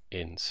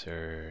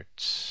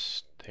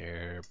 Insert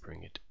there,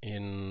 bring it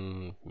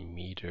in,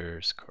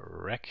 meters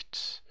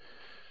correct.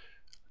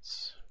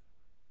 Let's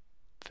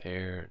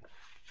there,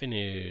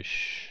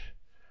 finish.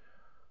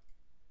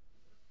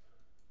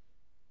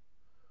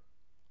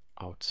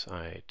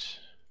 Outside.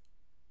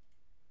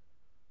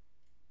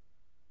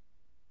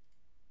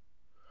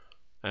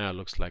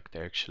 Looks like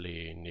they're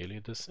actually nearly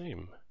the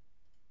same.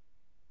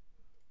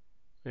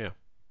 Yeah,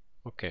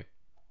 okay,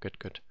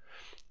 good.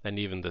 And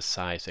even the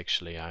size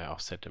actually I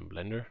offset in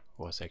Blender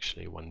was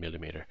actually 1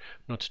 millimeter,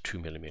 not 2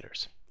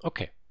 millimeters.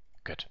 Okay,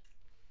 good.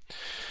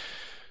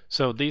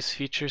 So these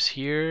features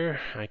here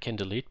I can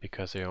delete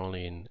because they're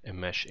only in a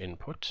mesh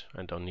input.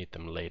 I don't need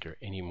them later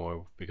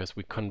anymore because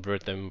we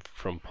convert them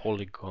from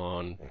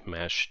polygon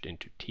meshed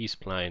into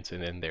T-splines,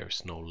 and then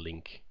there's no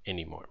link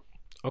anymore.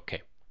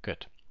 Okay,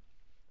 good.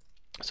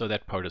 So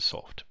that part is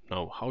solved.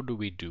 Now how do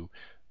we do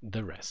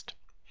the rest?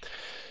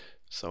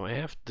 So I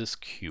have this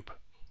cube.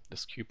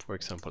 This cube, for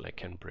example, I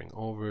can bring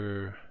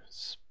over,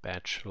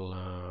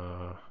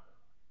 spatula.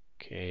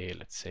 Okay,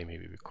 let's say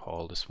maybe we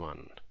call this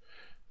one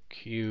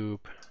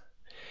cube.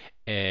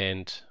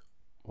 And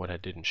what I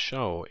didn't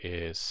show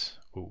is,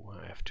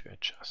 I have to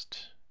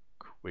adjust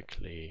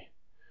quickly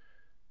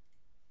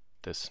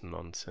this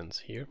nonsense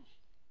here.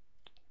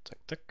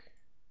 Tick.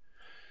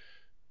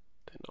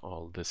 Then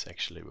all this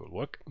actually will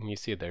work. And you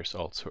see there's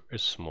also a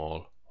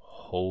small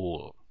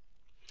hole.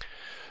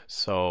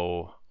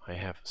 So I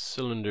have a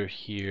cylinder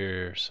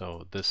here,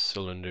 so this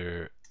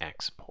cylinder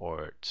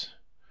export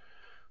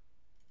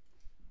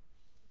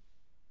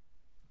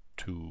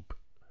tube.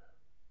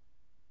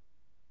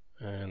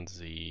 And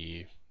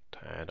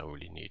I don't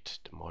really need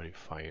the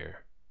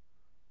modifier.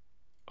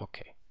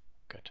 Okay,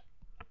 good.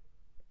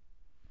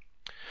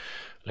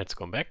 Let's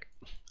go back.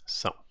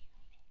 So,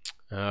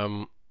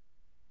 because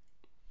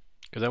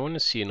I want to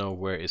see now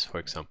where is, for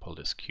example,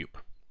 this cube.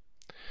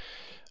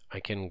 I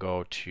can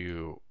go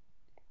to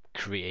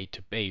create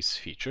a base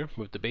feature.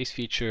 With the base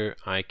feature,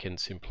 I can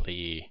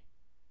simply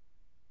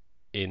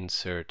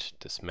insert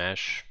this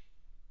mesh.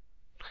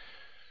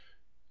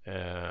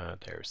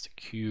 There's the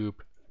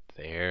cube,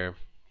 there,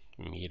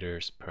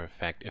 meters,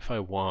 perfect. If I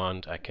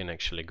want, I can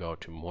actually go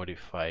to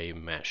modify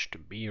mesh to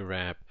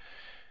B-wrap.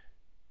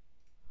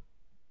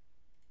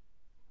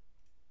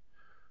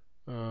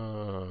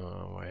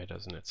 Why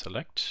doesn't it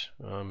select?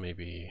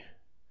 Maybe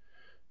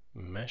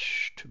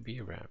mesh to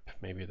B-wrap.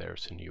 Maybe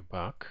there's a new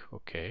bug.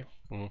 Okay,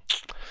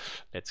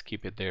 let's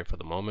keep it there for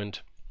the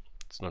moment.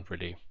 It's not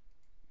really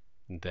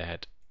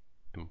that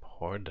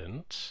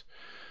important.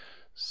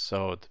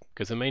 So,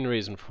 because the main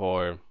reason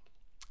for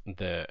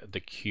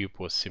the cube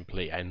was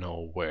simply I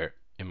know where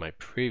in my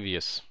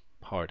previous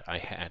part I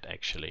had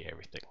actually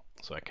everything.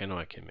 So I can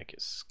make a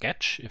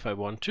sketch if I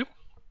want to,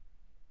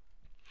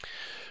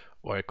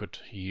 or I could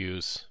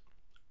use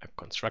a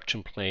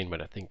construction plane,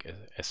 but I think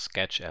a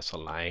sketch as a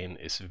line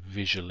is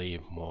visually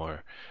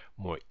more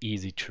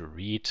easy to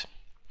read.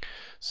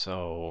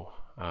 So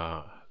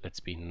let's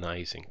be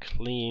nice and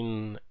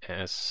clean.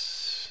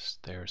 As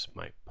there's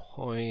my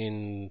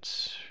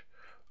point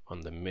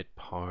on the mid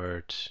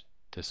part,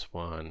 this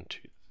one to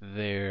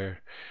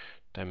there,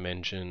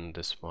 dimension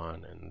this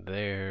one and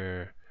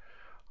there.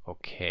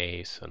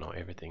 Okay, so now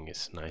everything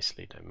is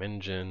nicely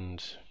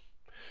dimensioned.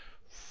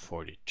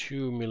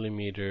 42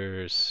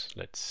 millimeters.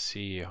 Let's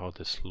see how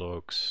this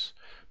looks.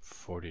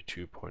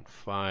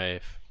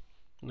 42.5.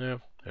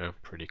 No,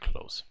 pretty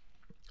close.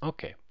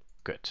 Okay,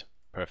 good,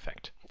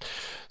 perfect.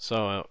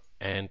 So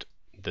and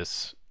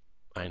this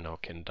I now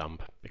can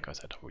dump because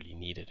I don't really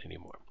need it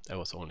anymore. That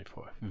was only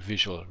for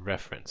visual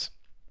reference.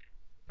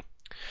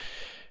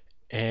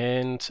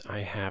 And I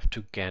have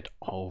to get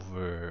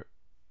over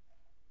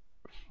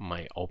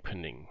my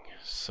opening.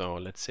 So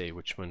let's say,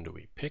 which one do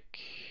we pick?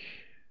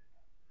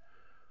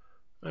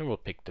 I will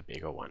pick the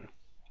bigger one.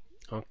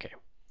 Okay,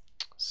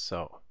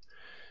 so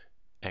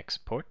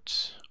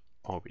export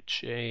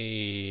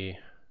obj,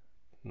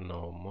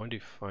 no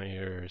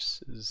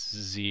modifiers,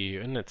 z,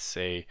 and let's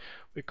say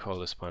we call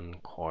this one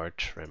core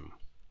trim.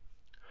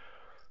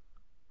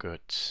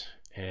 Good,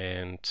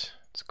 and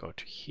let's go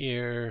to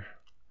here,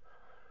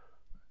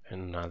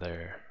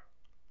 another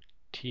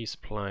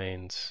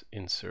T-splines,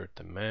 insert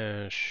the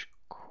mesh,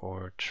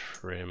 core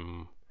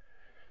trim.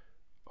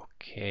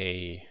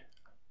 Okay,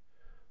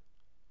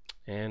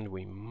 and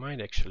we might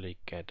actually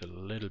get a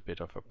little bit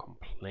of a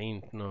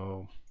complaint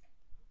now.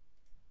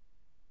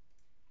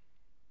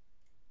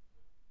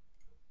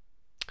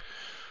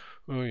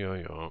 Oh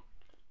yeah,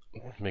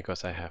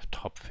 because I have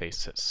top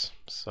faces.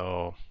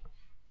 So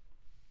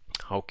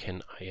how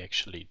can I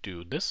actually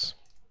do this?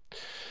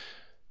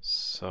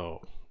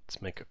 So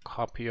let's make a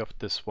copy of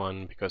this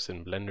one, because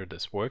in Blender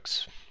this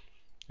works.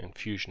 In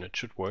Fusion it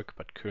should work,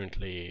 but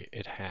currently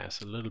it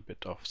has a little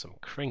bit of some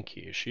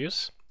cranky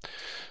issues.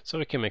 So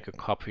we can make a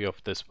copy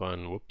of this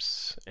one,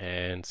 whoops,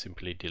 and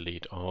simply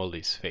delete all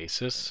these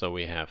faces. So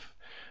we have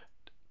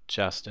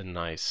just a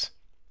nice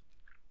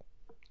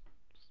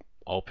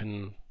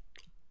open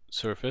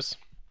surface.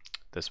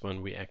 This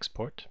one we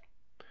export.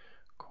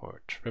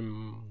 Core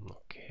trim,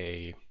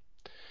 okay.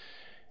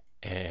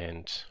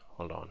 And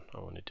hold on, I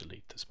want to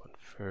delete this one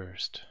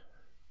first.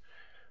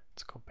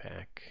 Let's go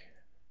back.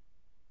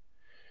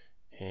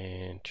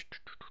 And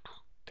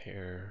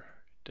there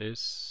it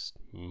is,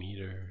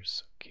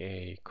 meters,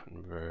 okay,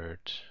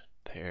 convert,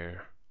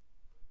 there,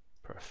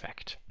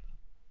 perfect.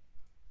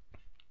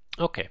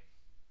 Okay,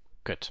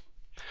 good.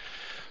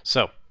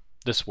 So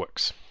this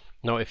works.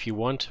 Now if you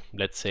want,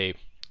 let's say,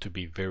 to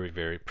be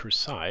very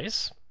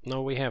precise,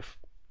 now we have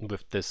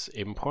with this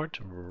import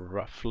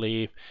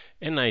roughly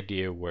an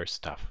idea where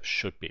stuff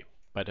should be.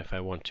 But if I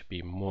want to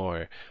be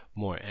more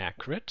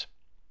accurate,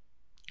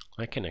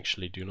 I can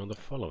actually do now the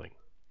following.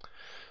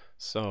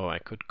 So I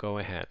could go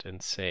ahead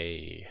and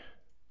say,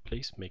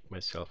 please make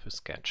myself a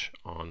sketch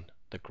on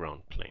the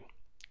ground plane.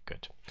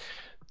 Good.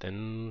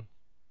 Then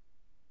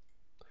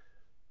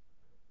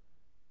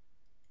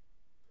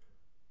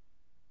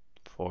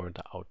for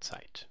the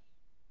outside,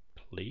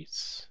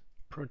 please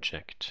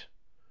project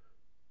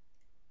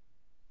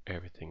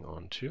everything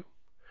onto.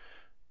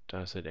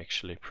 Does it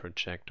actually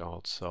project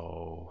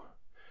also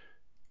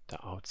the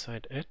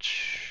outside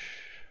edge?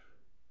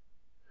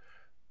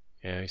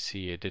 Yeah, I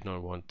see it did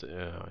not want,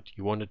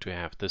 you wanted to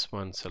have this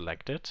one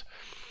selected.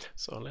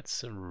 So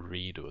let's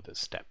redo the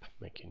step.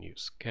 Make a new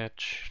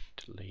sketch,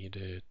 delete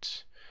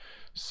it.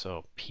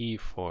 So P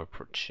for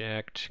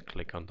project,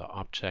 click on the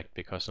object,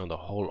 because now the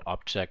whole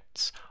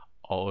object's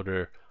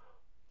outer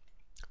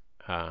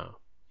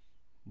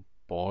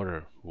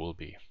border will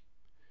be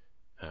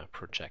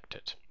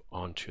projected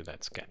onto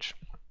that sketch.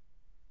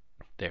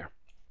 There,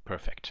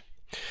 perfect.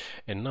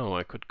 And now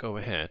I could go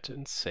ahead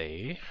and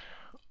say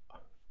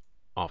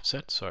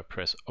offset, so I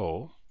press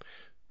O,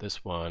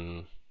 this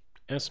one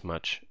as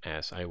much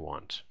as I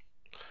want.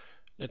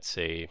 Let's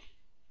say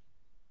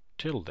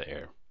till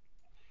there.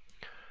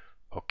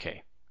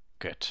 Okay,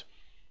 good.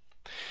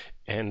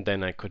 And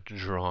then I could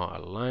draw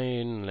a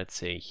line. Let's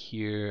say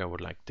here I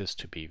would like this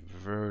to be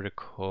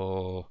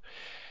vertical,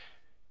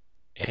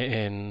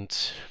 and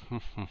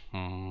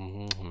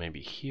maybe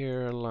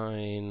here a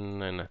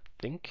line, and I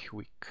think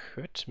we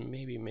could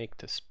maybe make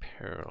this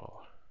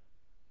parallel.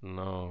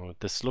 No,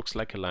 this looks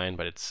like a line,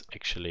 but it's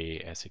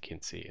actually, as you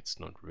can see, it's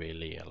not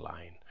really a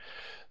line.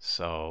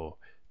 So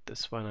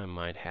this one I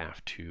might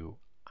have to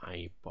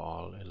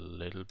eyeball a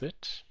little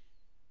bit.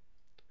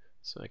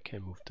 So I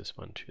can move this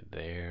one to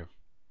there.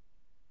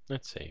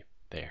 Let's say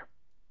there.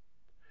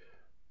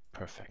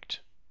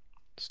 Perfect.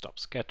 Stop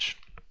sketch.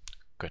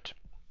 Good.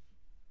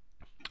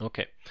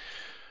 Okay.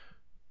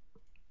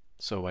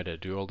 So why did I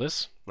do all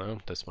this?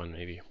 Well, this one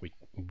maybe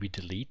we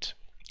delete.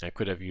 I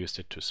could have used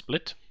it to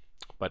split,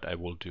 but I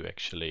will do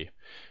actually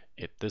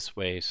it this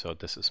way. So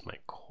this is my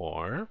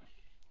core.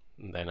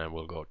 And then I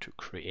will go to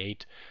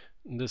create.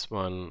 This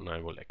one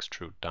I will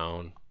extrude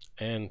down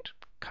and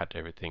cut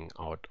everything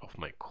out of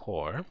my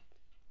core.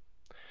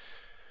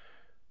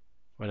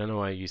 But I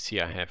know you see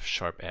I have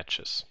sharp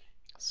edges.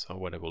 So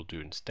what I will do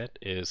instead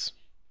is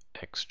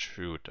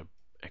extrude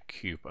a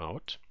cube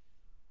out.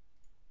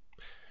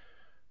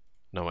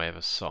 Now I have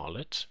a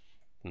solid.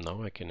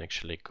 Now I can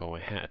actually go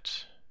ahead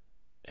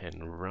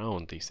and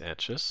round these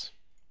edges.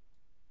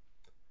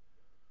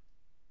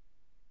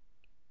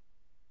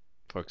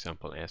 For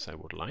example, as I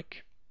would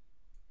like.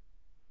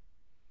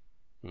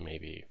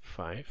 Maybe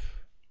 5.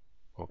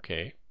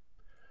 Okay.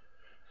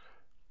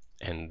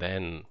 And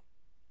then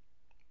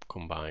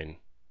combine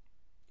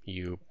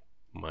U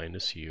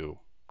minus U,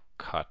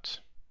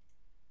 cut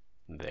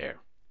there.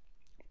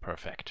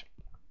 Perfect.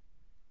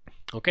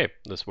 Okay,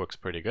 this works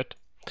pretty good.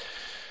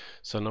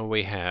 So now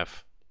we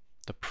have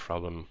the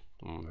problem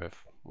with,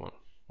 well,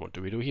 what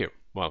do we do here?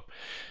 Well,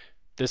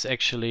 this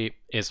actually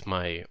is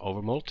my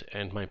overmold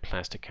and my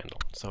plastic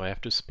handle. So I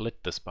have to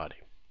split this body.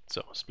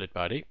 So split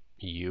body,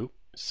 U,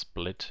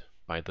 split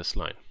by this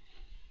line.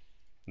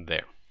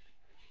 There.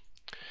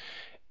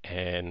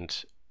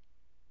 And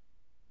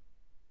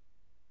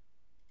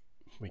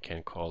we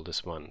can call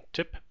this one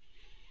tip.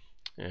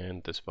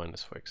 And this one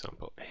is, for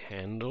example,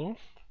 handle.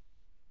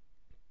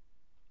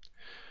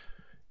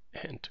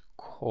 And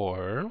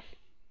core.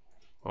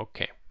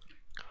 Okay.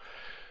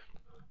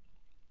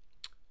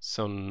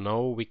 So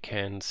now we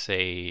can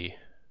say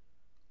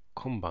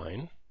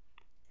combine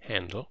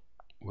handle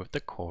with the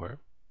core,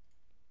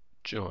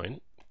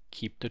 join,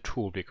 keep the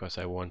tool because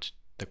I want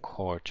the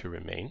core to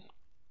remain,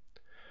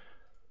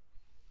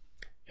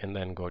 and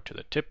then go to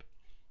the tip,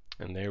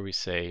 and there we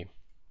say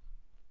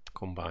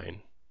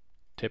combine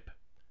tip,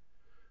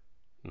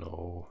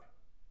 no,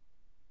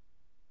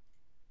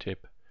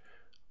 tip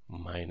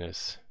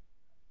minus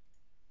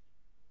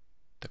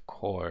the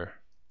core,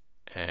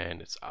 and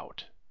it's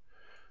out.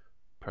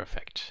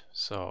 Perfect.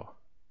 So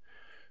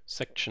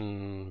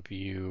section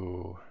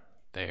view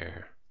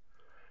there.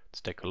 Let's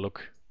take a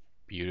look.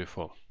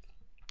 Beautiful.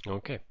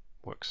 Okay,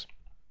 works.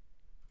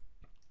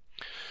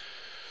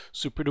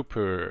 Super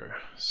duper.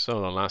 So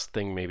the last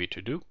thing maybe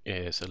to do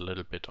is a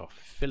little bit of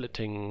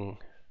filleting.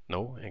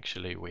 No,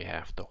 actually we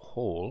have the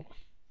hole.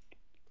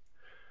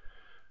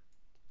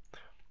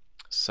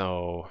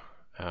 So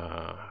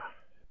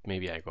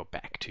maybe I go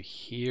back to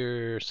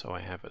here. So I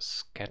have a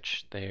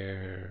sketch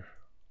there.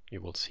 You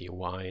will see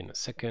why in a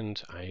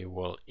second. I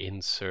will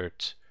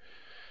insert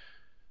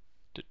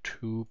the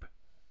tube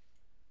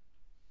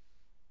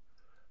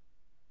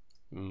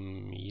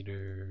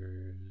meters.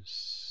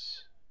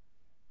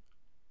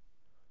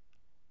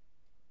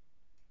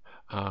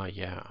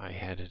 Yeah, I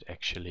had it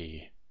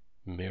actually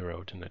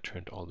mirrored and I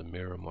turned all the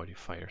mirror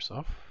modifiers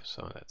off,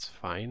 so that's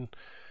fine.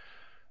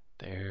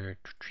 There,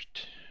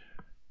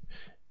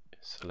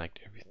 select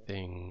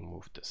everything,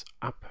 move this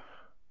up.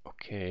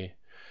 Okay,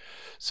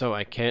 so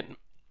I can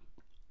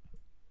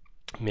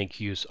make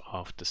use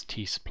of this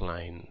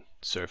T-spline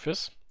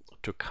surface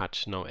to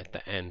cut now at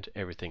the end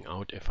everything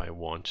out if I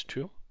want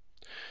to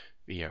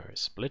via a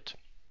split.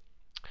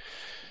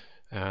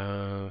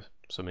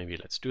 So maybe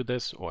let's do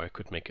this, or I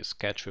could make a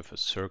sketch with a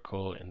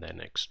circle and then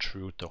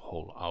extrude the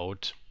whole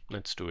out.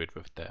 Let's do it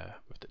with the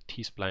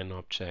T-spline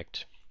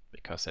object,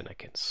 because then I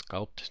can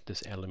sculpt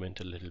this element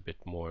a little bit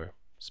more.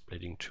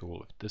 Splitting tool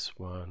with this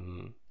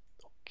one.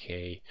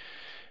 Okay,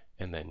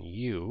 and then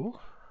U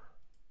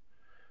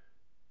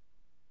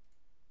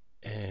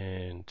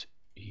and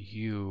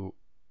U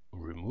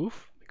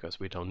remove because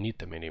we don't need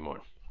them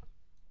anymore.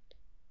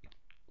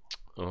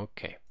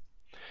 Okay.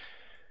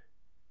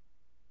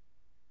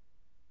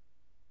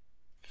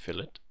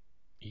 Fillet,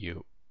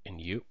 U and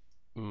U,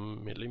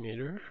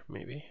 millimeter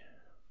maybe.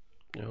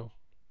 No,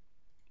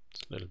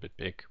 it's a little bit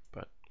big,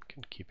 but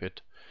can keep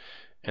it.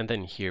 And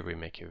then here we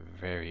make a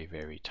very,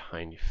 very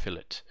tiny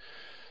fillet.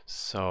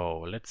 So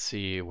let's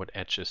see what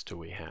edges do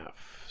we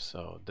have.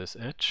 So this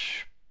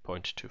edge,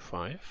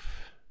 0.25,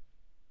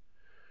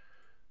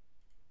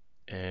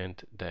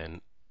 and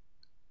then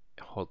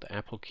hold the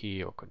Apple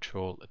key or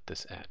Control at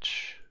this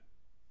edge,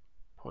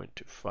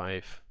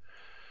 0.25,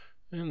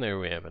 and there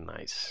we have a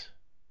nice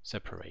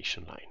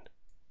separation line.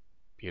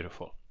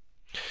 Beautiful.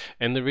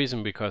 And the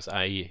reason because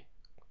I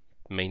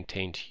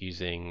maintained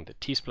using the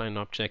T-spline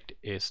object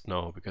is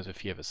now because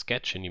if you have a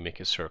sketch and you make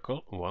a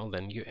circle, well,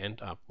 then you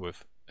end up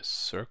with a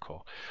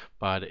circle.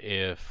 But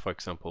if, for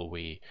example,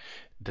 we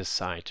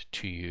decide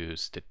to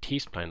use the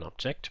T-spline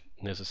object,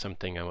 this is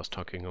something I was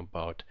talking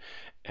about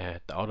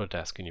at the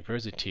Autodesk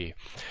University,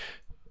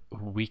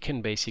 we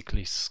can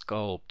basically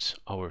sculpt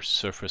our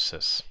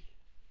surfaces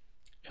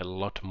a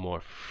lot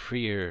more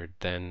freer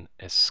than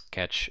a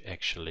sketch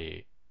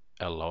actually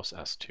allows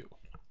us to.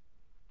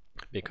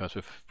 Because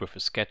with a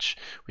sketch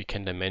we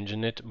can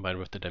dimension it, but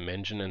with the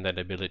dimension and that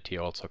ability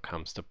also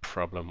comes the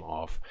problem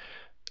of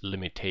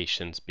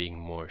limitations being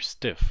more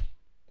stiff,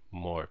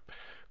 more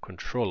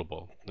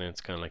controllable, and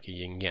it's kind of like a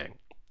yin-yang.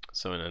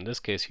 So in this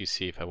case, you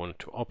see if I wanted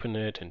to open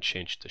it and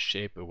change the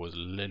shape, it was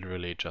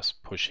literally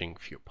just pushing a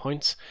few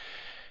points,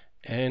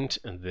 and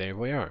there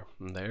we are.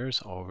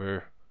 There's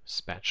our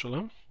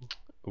spatula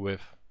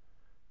with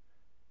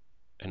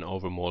an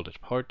overmolded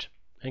part,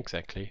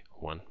 exactly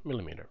 1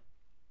 millimeter.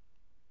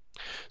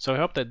 So I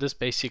hope that this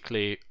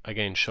basically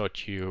again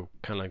showed you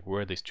kind of like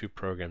where these two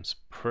programs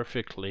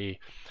perfectly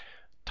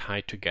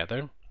tie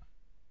together.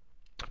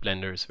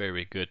 Blender is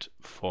very good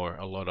for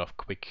a lot of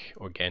quick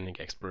organic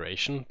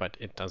exploration, but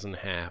it doesn't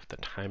have the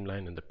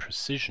timeline and the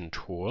precision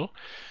tool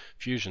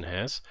Fusion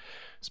has,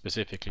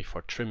 specifically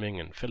for trimming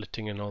and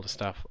filleting and all the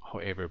stuff.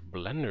 However,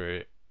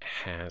 Blender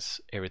has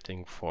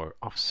everything for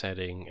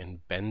offsetting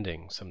and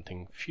bending,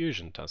 something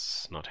Fusion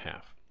does not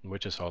have,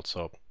 which is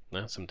also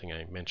something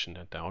I mentioned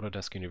at the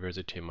Autodesk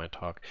University in my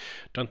talk.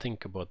 Don't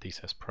think about these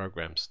as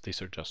programs,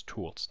 these are just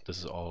tools. This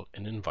is all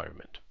an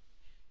environment.